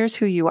 but here's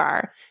who you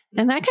are.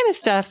 And that kind of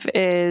stuff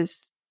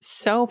is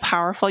so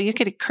powerful. You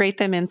could create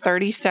them in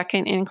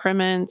 30-second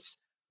increments,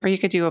 or you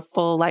could do a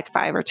full, like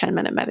 5 or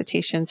 10-minute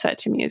meditation set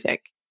to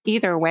music.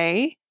 Either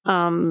way.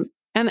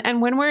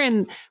 And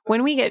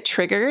when we get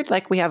triggered,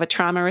 like we have a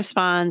trauma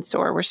response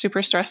or we're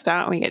super stressed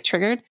out and we get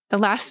triggered, the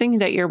last thing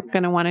that you're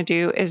going to want to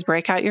do is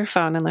break out your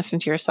phone and listen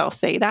to yourself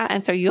say that.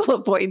 And so you'll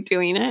avoid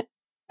doing it.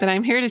 But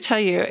I'm here to tell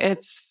you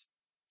it's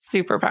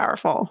super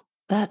powerful.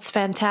 That's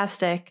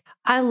fantastic.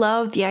 I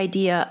love the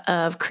idea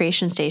of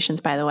creation stations,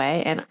 by the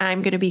way, and I'm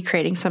going to be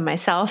creating some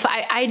myself.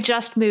 I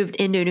just moved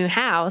into a new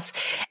house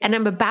and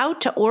I'm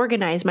about to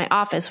organize my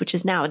office, which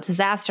is now a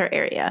disaster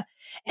area.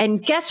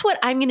 And guess what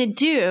I'm going to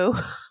do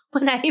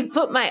when I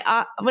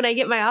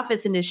get my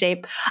office into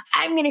shape?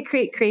 I'm going to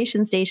create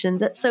creation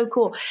stations. That's so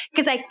cool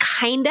because I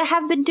kind of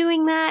have been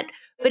doing that,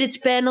 but it's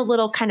been a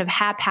little kind of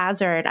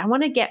haphazard. I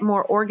want to get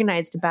more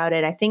organized about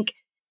it. I think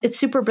it's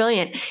super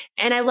brilliant.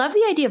 And I love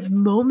the idea of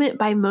moment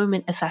by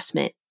moment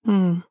assessment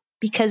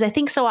because I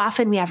think so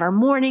often we have our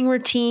morning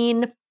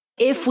routine,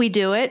 if we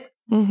do it,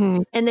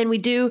 and then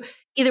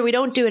either we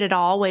don't do it at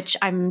all, which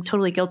I'm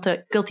totally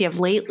guilty of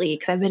lately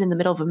because I've been in the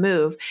middle of a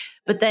move.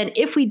 But then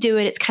if we do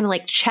it, it's kind of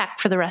like check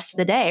for the rest of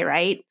the day,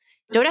 right?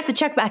 Don't have to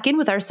check back in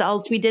with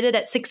ourselves. We did it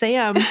at 6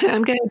 a.m.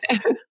 I'm good.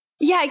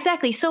 Yeah,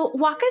 exactly. So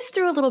walk us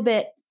through a little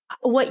bit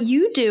what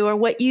you do or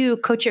what you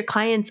coach your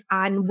clients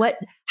on,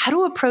 how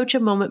to approach a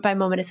moment by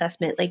moment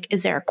assessment. Like,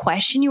 is there a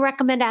question you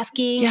recommend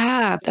asking?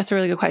 Yeah, that's a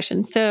really good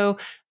question. So,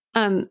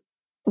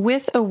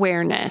 with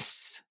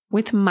awareness,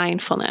 with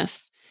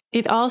mindfulness,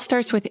 it all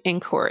starts with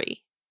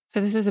inquiry.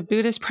 So this is a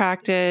Buddhist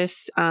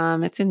practice.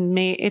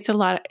 It's a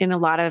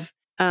lot of,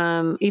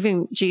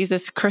 even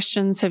Jesus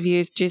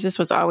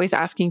was always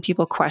asking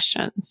people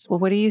questions. Well,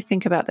 what do you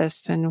think about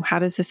this? And how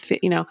does this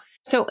fit?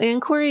 So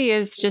inquiry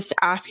is just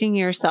asking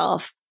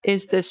yourself,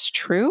 is this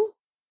true?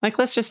 Like,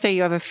 let's just say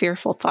you have a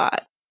fearful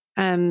thought.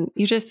 And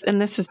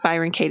this is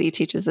Byron Katie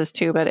teaches this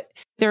too, but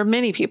there are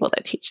many people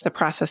that teach the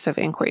process of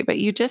inquiry, but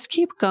you just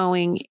keep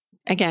going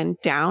again,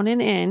 down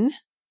and in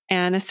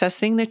and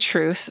assessing the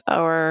truth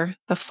or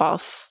the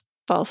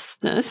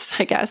falseness,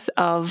 I guess,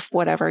 of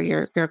whatever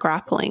you're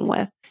grappling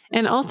with.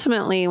 And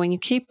ultimately, when you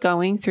keep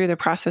going through the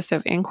process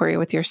of inquiry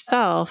with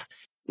yourself,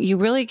 you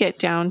really get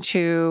down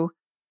to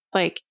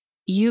like,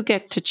 you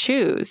get to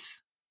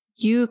choose.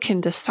 You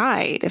can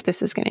decide if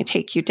this is going to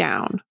take you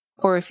down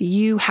or if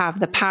you have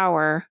the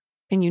power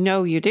and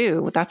you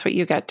do. That's what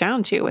you get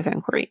down to with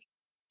inquiry.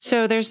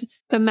 So there's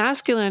the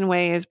masculine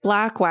way is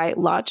black, white,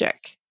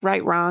 logic,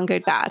 right, wrong,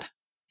 good, bad.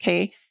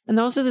 Okay. And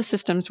those are the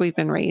systems we've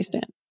been raised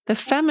in. The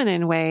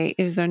feminine way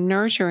is the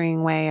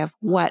nurturing way of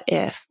what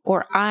if,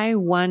 or I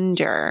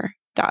wonder, ...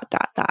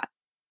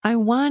 I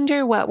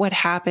wonder what would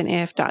happen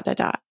if ...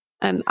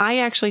 I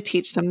actually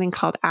teach something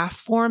called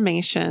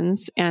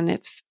affirmations, and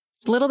it's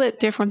a little bit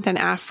different than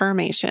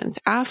affirmations.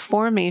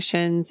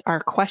 Affirmations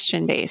are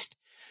question-based.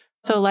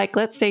 So like,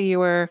 let's say you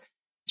were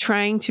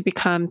trying to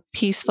become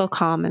peaceful,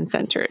 calm, and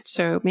centered.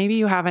 So maybe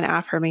you have an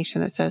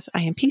affirmation that says,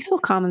 I am peaceful,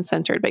 calm, and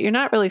centered, but you're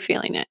not really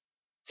feeling it.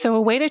 So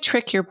a way to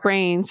trick your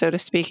brain, so to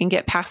speak, and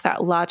get past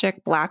that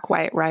logic, black,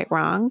 white, right,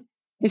 wrong,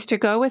 is to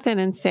go within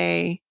and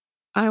say,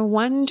 I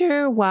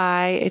wonder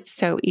why it's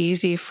so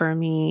easy for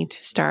me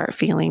to start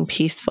feeling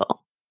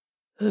peaceful.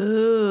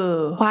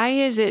 Ooh. Why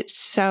is it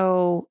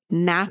so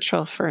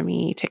natural for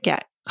me to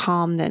get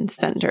calmed and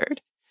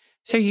centered?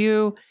 So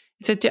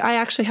I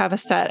actually have a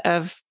set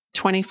of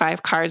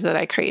 25 cards that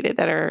I created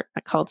that are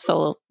called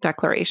soul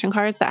declaration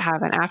cards that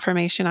have an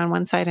affirmation on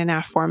one side and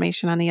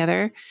affirmation on the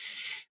other,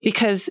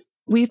 because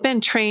we've been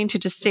trained to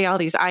just say all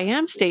these I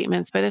am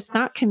statements, but it's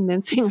not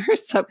convincing our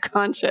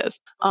subconscious.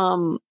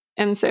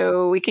 And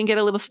so we can get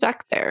a little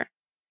stuck there.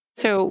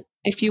 So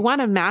if you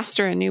want to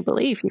master a new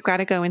belief, you've got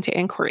to go into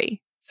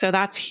inquiry. So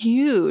that's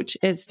huge.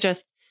 It's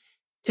just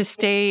to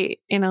stay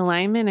in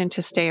alignment and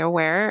to stay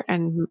aware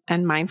and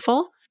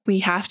mindful. we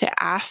have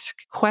to ask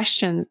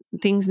questions.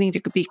 Things need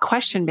to be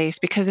question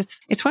based, because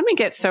it's when we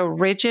get so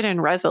rigid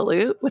and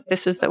resolute with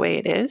this is the way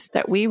it is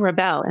that we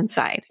rebel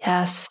inside.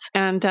 Yes.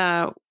 And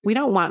we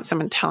don't want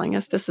someone telling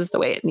us this is the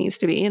way it needs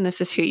to be, and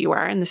this is who you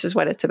are, and this is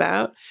what it's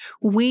about.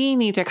 We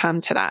need to come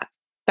to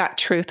that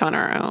truth on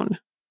our own.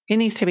 It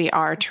needs to be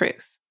our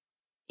truth.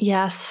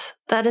 Yes,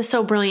 that is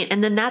so brilliant.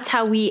 And then that's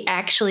how we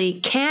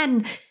actually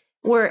can,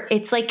 where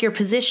it's like you're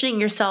positioning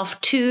yourself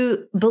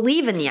to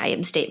believe in the I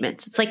am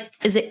statements. It's like,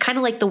 is it kind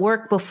of like the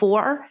work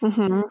before?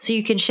 Mm-hmm. So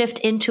you can shift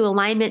into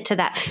alignment to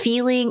that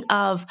feeling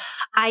of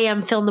I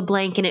am fill in the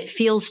blank, and it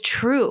feels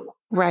true.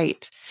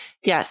 Right.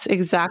 Yes,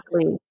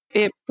 exactly.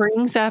 It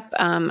brings up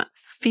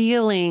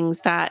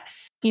feelings that,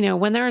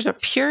 when there's a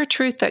pure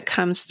truth that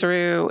comes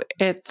through,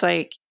 it's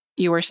like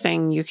you were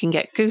saying, you can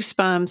get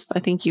goosebumps. I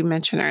think you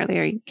mentioned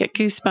earlier, you get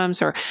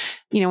goosebumps, or,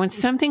 when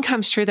something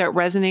comes true that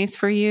resonates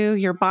for you,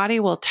 your body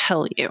will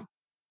tell you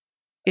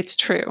it's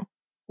true.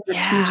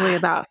 It's usually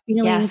about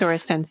feelings or a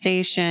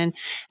sensation.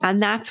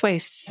 And that's why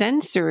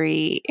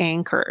sensory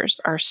anchors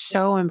are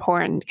so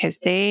important, because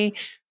they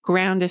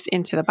ground us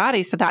into the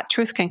body so that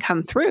truth can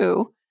come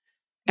through.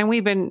 And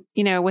we've been,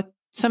 with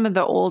some of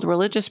the old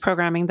religious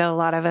programming that a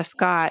lot of us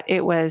got,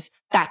 it was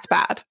that's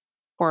bad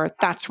or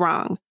that's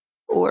wrong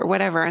or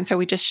whatever. And so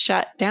we just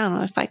shut down.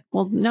 I was like,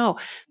 well, no,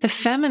 the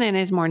feminine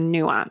is more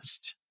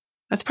nuanced.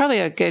 That's probably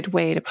a good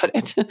way to put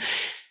it.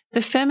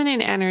 The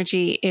feminine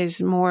energy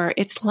is more,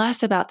 it's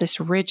less about this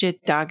rigid,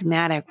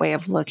 dogmatic way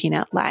of looking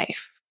at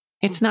life.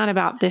 It's not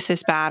about this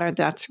is bad or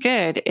that's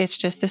good. It's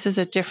just, this is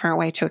a different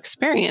way to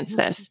experience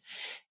this.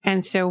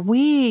 And so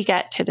we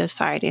get to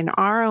decide in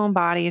our own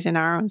bodies and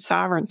our own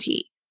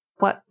sovereignty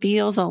what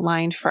feels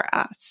aligned for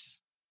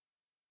us.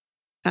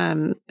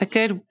 A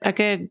good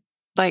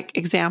like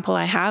example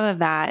I have of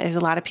that is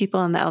a lot of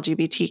people in the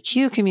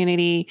LGBTQ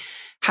community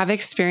have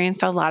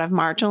experienced a lot of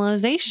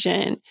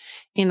marginalization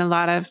in a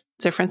lot of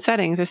different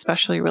settings,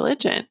 especially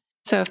religion.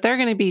 So if they're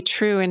going to be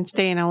true and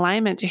stay in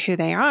alignment to who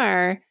they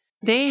are,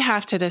 they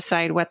have to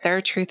decide what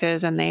their truth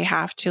is, and they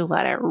have to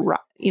let it,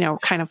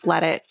 kind of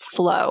let it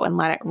flow and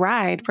let it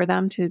ride for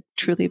them to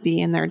truly be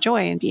in their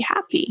joy and be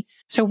happy.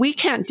 So we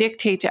can't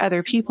dictate to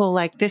other people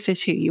like, this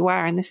is who you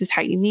are and this is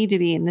how you need to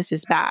be and this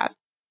is bad.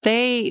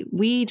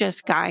 We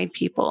just guide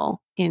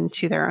people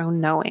into their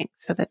own knowing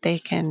so that they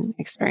can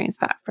experience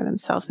that for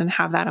themselves and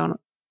have that own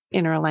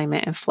inner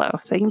alignment and flow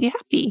so they can be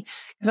happy.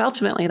 Because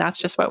ultimately, that's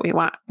just what we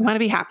want. We want to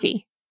be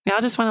happy. We all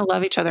just want to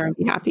love each other and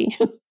be happy.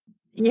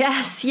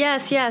 Yes,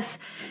 yes, yes.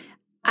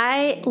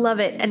 I love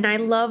it. And I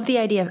love the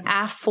idea of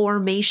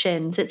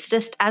affirmations. It's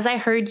just, as I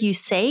heard you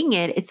saying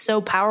it, it's so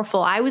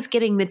powerful. I was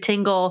getting the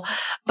tingle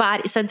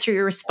body sensory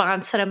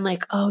response that I'm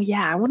like, oh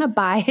yeah, I want to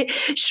buy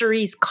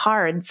Cherie's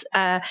cards.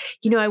 I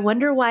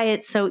wonder why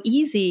it's so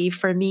easy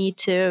for me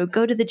to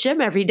go to the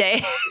gym every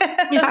day.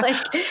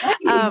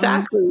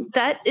 Exactly.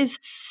 That is...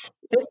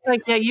 It's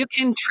like, yeah, you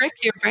can trick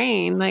your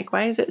brain. Like,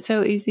 why is it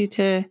so easy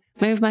to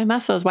move my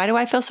muscles? Why do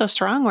I feel so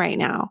strong right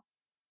now?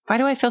 Why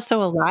do I feel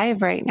so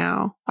alive right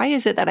now? Why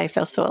is it that I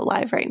feel so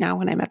alive right now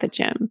when I'm at the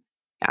gym?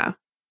 Yeah.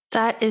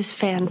 That is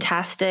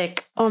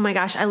fantastic. Oh my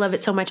gosh, I love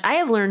it so much. I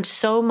have learned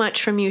so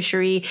much from you,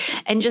 Cherie,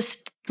 and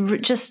just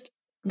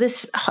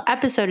this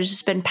episode has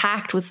just been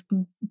packed with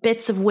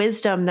bits of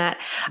wisdom that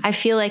I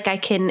feel like I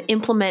can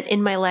implement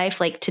in my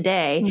life like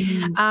today.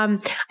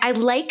 Mm-hmm. I'd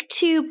like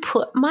to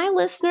put my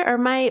listener or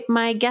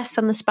my guests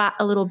on the spot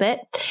a little bit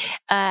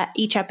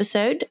each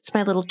episode. It's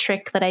my little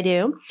trick that I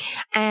do.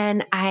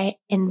 And I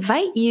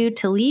invite you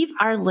to leave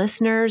our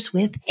listeners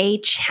with a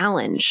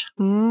challenge.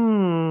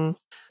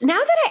 Now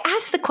that I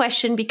asked the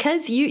question,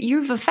 because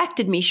you've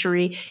affected me,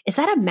 Cherie, is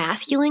that a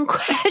masculine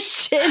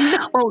question?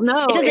 Well,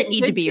 no. It doesn't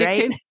need to be,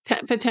 right? It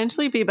could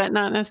potentially be, but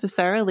not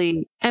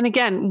necessarily. And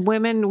again,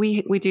 women,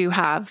 we do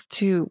have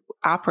to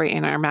operate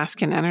in our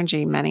masculine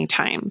energy many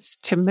times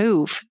to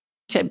move,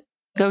 to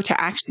go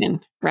to action,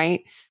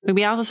 right?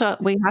 We have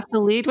to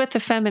lead with the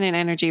feminine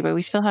energy, but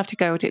we still have to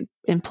go to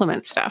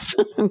implement stuff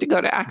and to go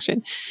to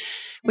action.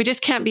 We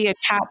just can't be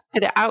attached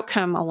to the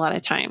outcome a lot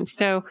of times.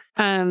 So,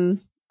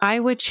 I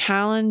would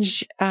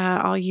challenge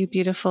all you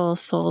beautiful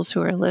souls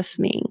who are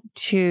listening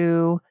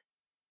to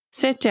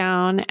sit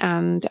down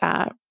and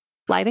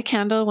light a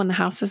candle when the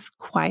house is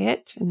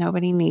quiet and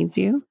nobody needs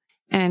you,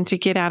 and to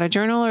get out a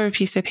journal or a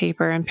piece of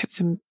paper and put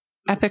some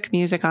epic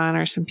music on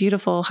or some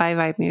beautiful high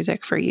vibe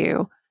music for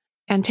you,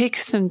 and take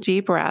some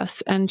deep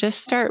breaths and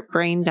just start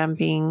brain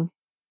dumping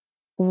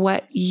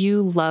what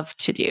you love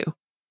to do.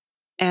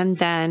 And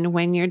then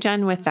when you're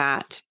done with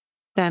that,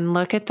 then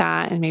look at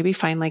that and maybe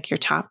find like your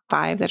top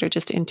 5 that are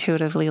just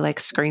intuitively like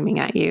screaming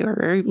at you,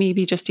 or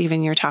maybe just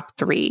even your top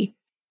 3.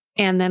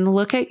 And then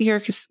look at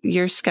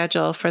your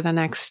schedule for the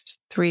next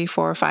 3,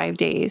 4, 5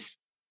 days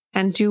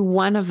and do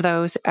one of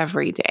those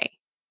every day.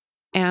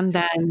 And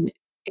then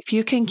if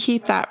you can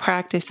keep that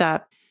practice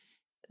up,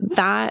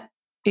 that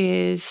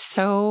is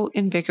so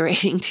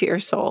invigorating to your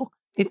soul.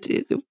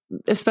 It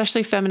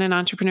especially feminine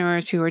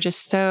entrepreneurs who are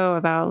just so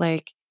about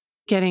like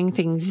getting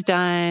things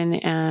done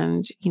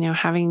and,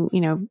 having,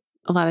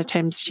 a lot of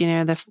times,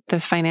 the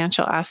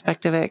financial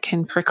aspect of it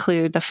can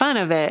preclude the fun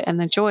of it and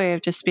the joy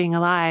of just being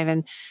alive.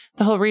 And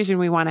the whole reason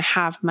we want to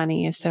have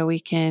money is so we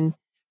can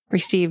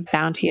receive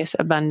bounteous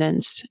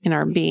abundance in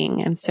our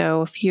being. And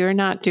so if you're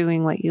not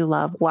doing what you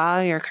love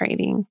while you're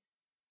creating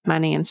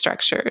money and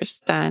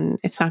structures, then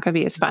it's not going to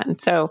be as fun.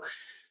 So,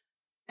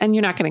 and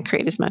you're not going to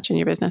create as much in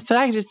your business. So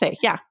I just say,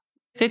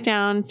 sit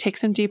down, take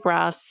some deep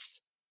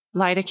breaths,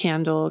 light a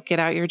candle, get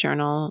out your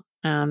journal,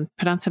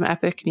 put on some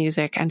epic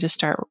music, and just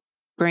start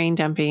brain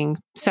dumping.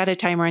 Set a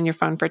timer on your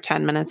phone for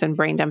 10 minutes and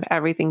brain dump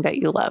everything that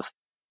you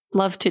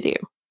love to do.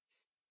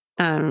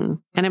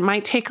 And it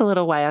might take a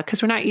little while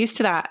because we're not used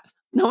to that.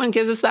 No one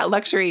gives us that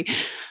luxury.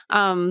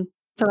 So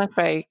that's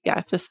why,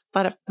 just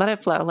let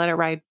it flow, let it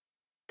ride.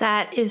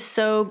 That is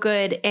so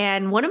good.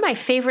 And one of my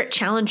favorite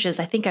challenges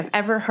I think I've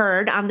ever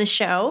heard on the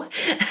show,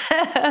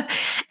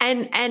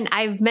 and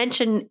I've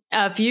mentioned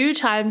a few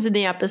times in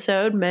the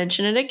episode,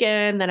 mention it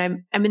again, that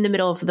I'm in the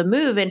middle of the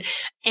move. And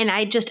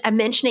I'm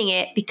mentioning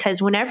it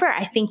because whenever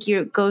I think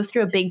you go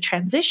through a big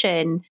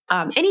transition,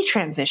 any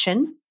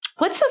transition,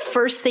 what's the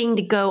first thing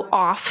to go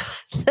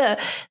off the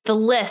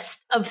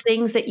list of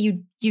things that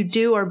you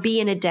do or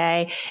be in a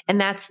day? And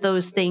that's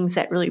those things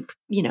that really,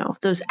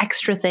 those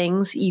extra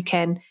things, you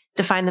can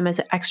define them as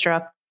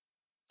extra,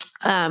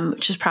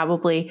 which is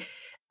probably,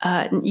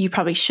 you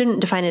probably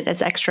shouldn't define it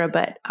as extra,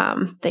 but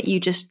that you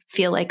just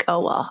feel like, oh,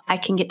 well, I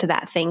can get to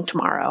that thing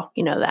tomorrow,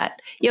 that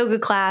yoga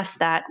class,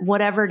 that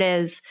whatever it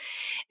is.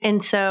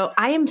 And so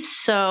I am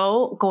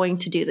so going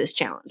to do this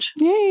challenge.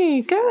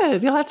 Yay,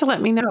 good. You'll have to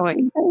let me know what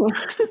you do.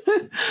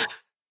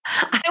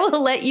 I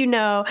will let you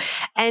know.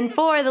 And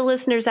for the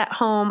listeners at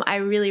home, I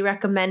really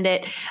recommend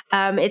it.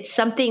 It's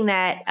something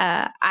that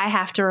I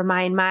have to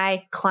remind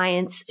my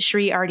clients.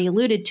 Cherie already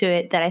alluded to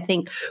it, that I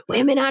think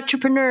women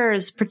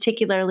entrepreneurs,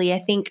 particularly, I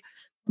think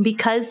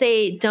because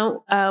we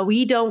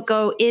don't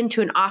go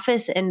into an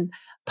office and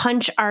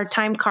punch our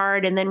time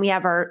card and then we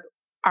have our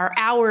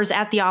hours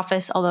at the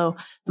office, although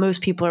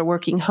most people are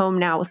working home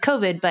now with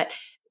COVID, but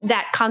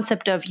that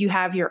concept of you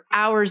have your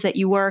hours that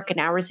you work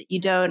and hours that you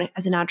don't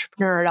as an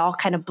entrepreneur, it all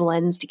kind of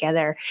blends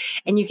together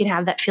and you can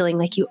have that feeling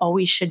like you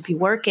always should be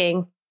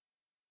working.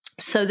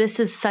 So this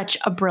is such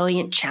a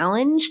brilliant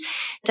challenge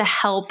to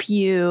help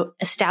you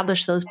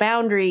establish those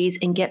boundaries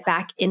and get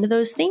back into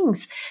those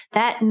things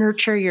that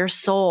nurture your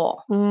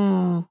soul.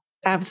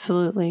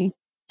 Absolutely.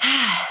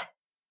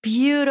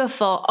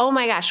 Beautiful. Oh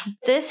my gosh.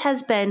 This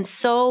has been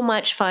so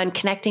much fun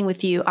connecting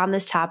with you on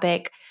this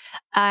topic.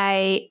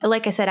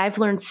 Like I said, I've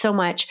learned so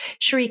much.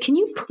 Cherie, can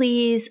you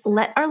please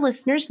let our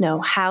listeners know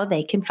how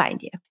they can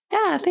find you?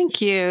 Yeah, thank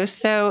you.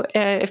 So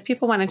if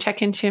people want to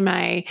check into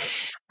my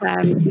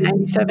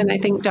 $97, I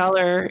think,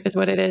 is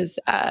what it is,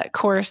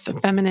 course,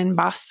 Feminine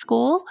Boss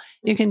School,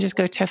 you can just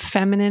go to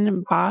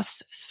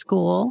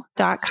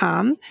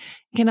feminineBossSchool.com.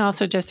 You can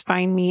also just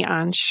find me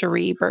on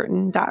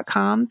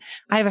CherieBurton.com.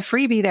 I have a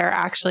freebie there.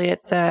 Actually,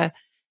 it's a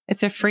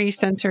free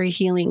sensory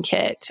healing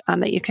kit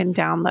that you can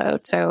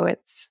download. So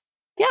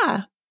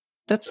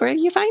that's where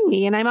you find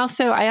me. And I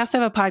also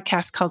have a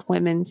podcast called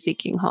Women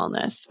Seeking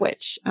Wholeness,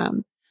 which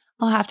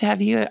I'll have to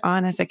have you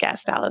on as a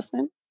guest,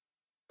 Allison.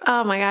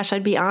 Oh my gosh,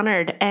 I'd be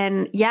honored.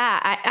 And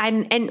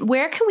and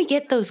where can we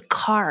get those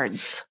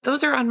cards?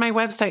 Those are on my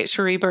website,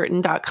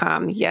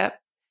 CherieBurton.com. Yep.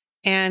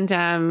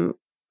 And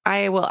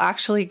I will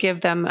actually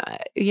give them,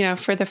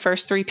 for the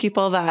first 3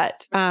 people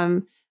that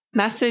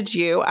message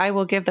you, I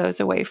will give those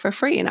away for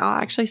free. And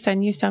I'll actually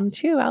send you some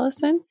too,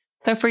 Allison.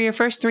 So for your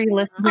first 3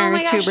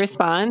 listeners who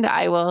respond,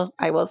 I will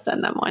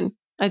send them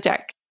a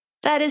deck.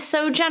 That is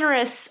so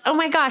generous. Oh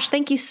my gosh.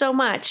 Thank you so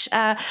much.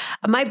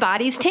 My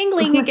body's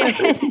tingling again.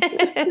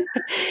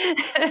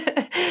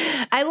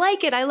 I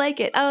like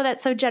it. Oh,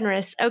 that's so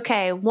generous.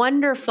 Okay.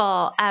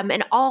 Wonderful.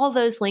 And all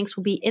those links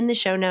will be in the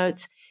show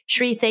notes.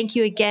 Cherie, thank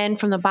you again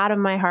from the bottom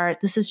of my heart.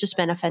 This has just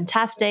been a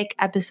fantastic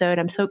episode.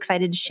 I'm so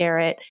excited to share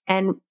it.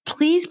 And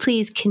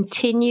please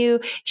continue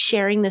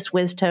sharing this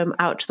wisdom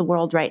out to the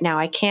world right now.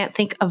 I can't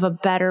think of a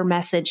better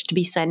message to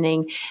be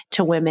sending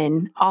to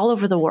women all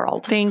over the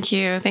world. Thank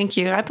you.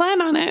 I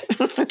plan on it.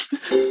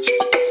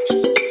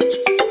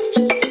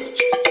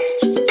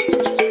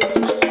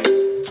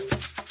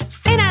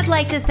 I'd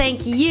like to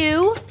thank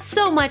you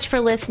so much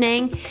for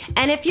listening.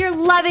 And if you're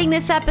loving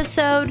this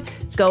episode,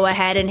 go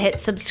ahead and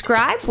hit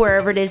subscribe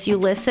wherever it is you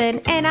listen.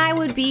 And I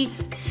would be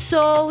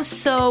so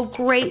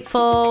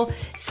grateful,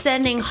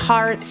 sending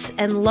hearts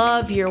and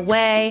love your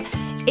way,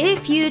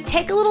 if you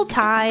take a little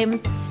time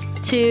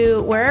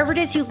to, wherever it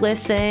is you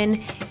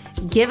listen,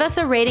 give us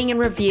a rating and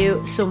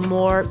review so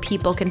more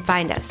people can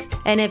find us.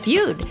 And if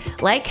you'd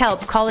like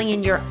help calling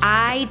in your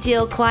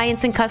ideal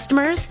clients and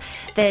customers,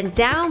 then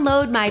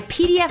download my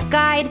PDF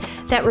guide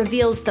that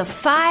reveals the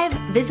 5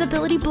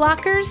 visibility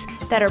blockers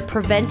that are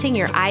preventing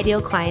your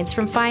ideal clients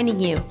from finding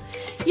you.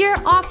 Your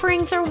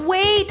offerings are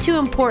way too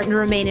important to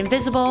remain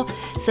invisible,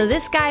 so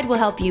this guide will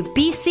help you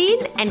be seen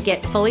and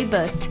get fully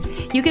booked.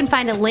 You can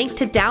find a link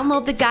to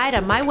download the guide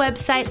on my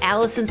website,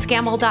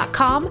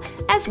 AllisonScammell.com,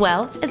 as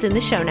well as in the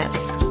show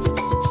notes.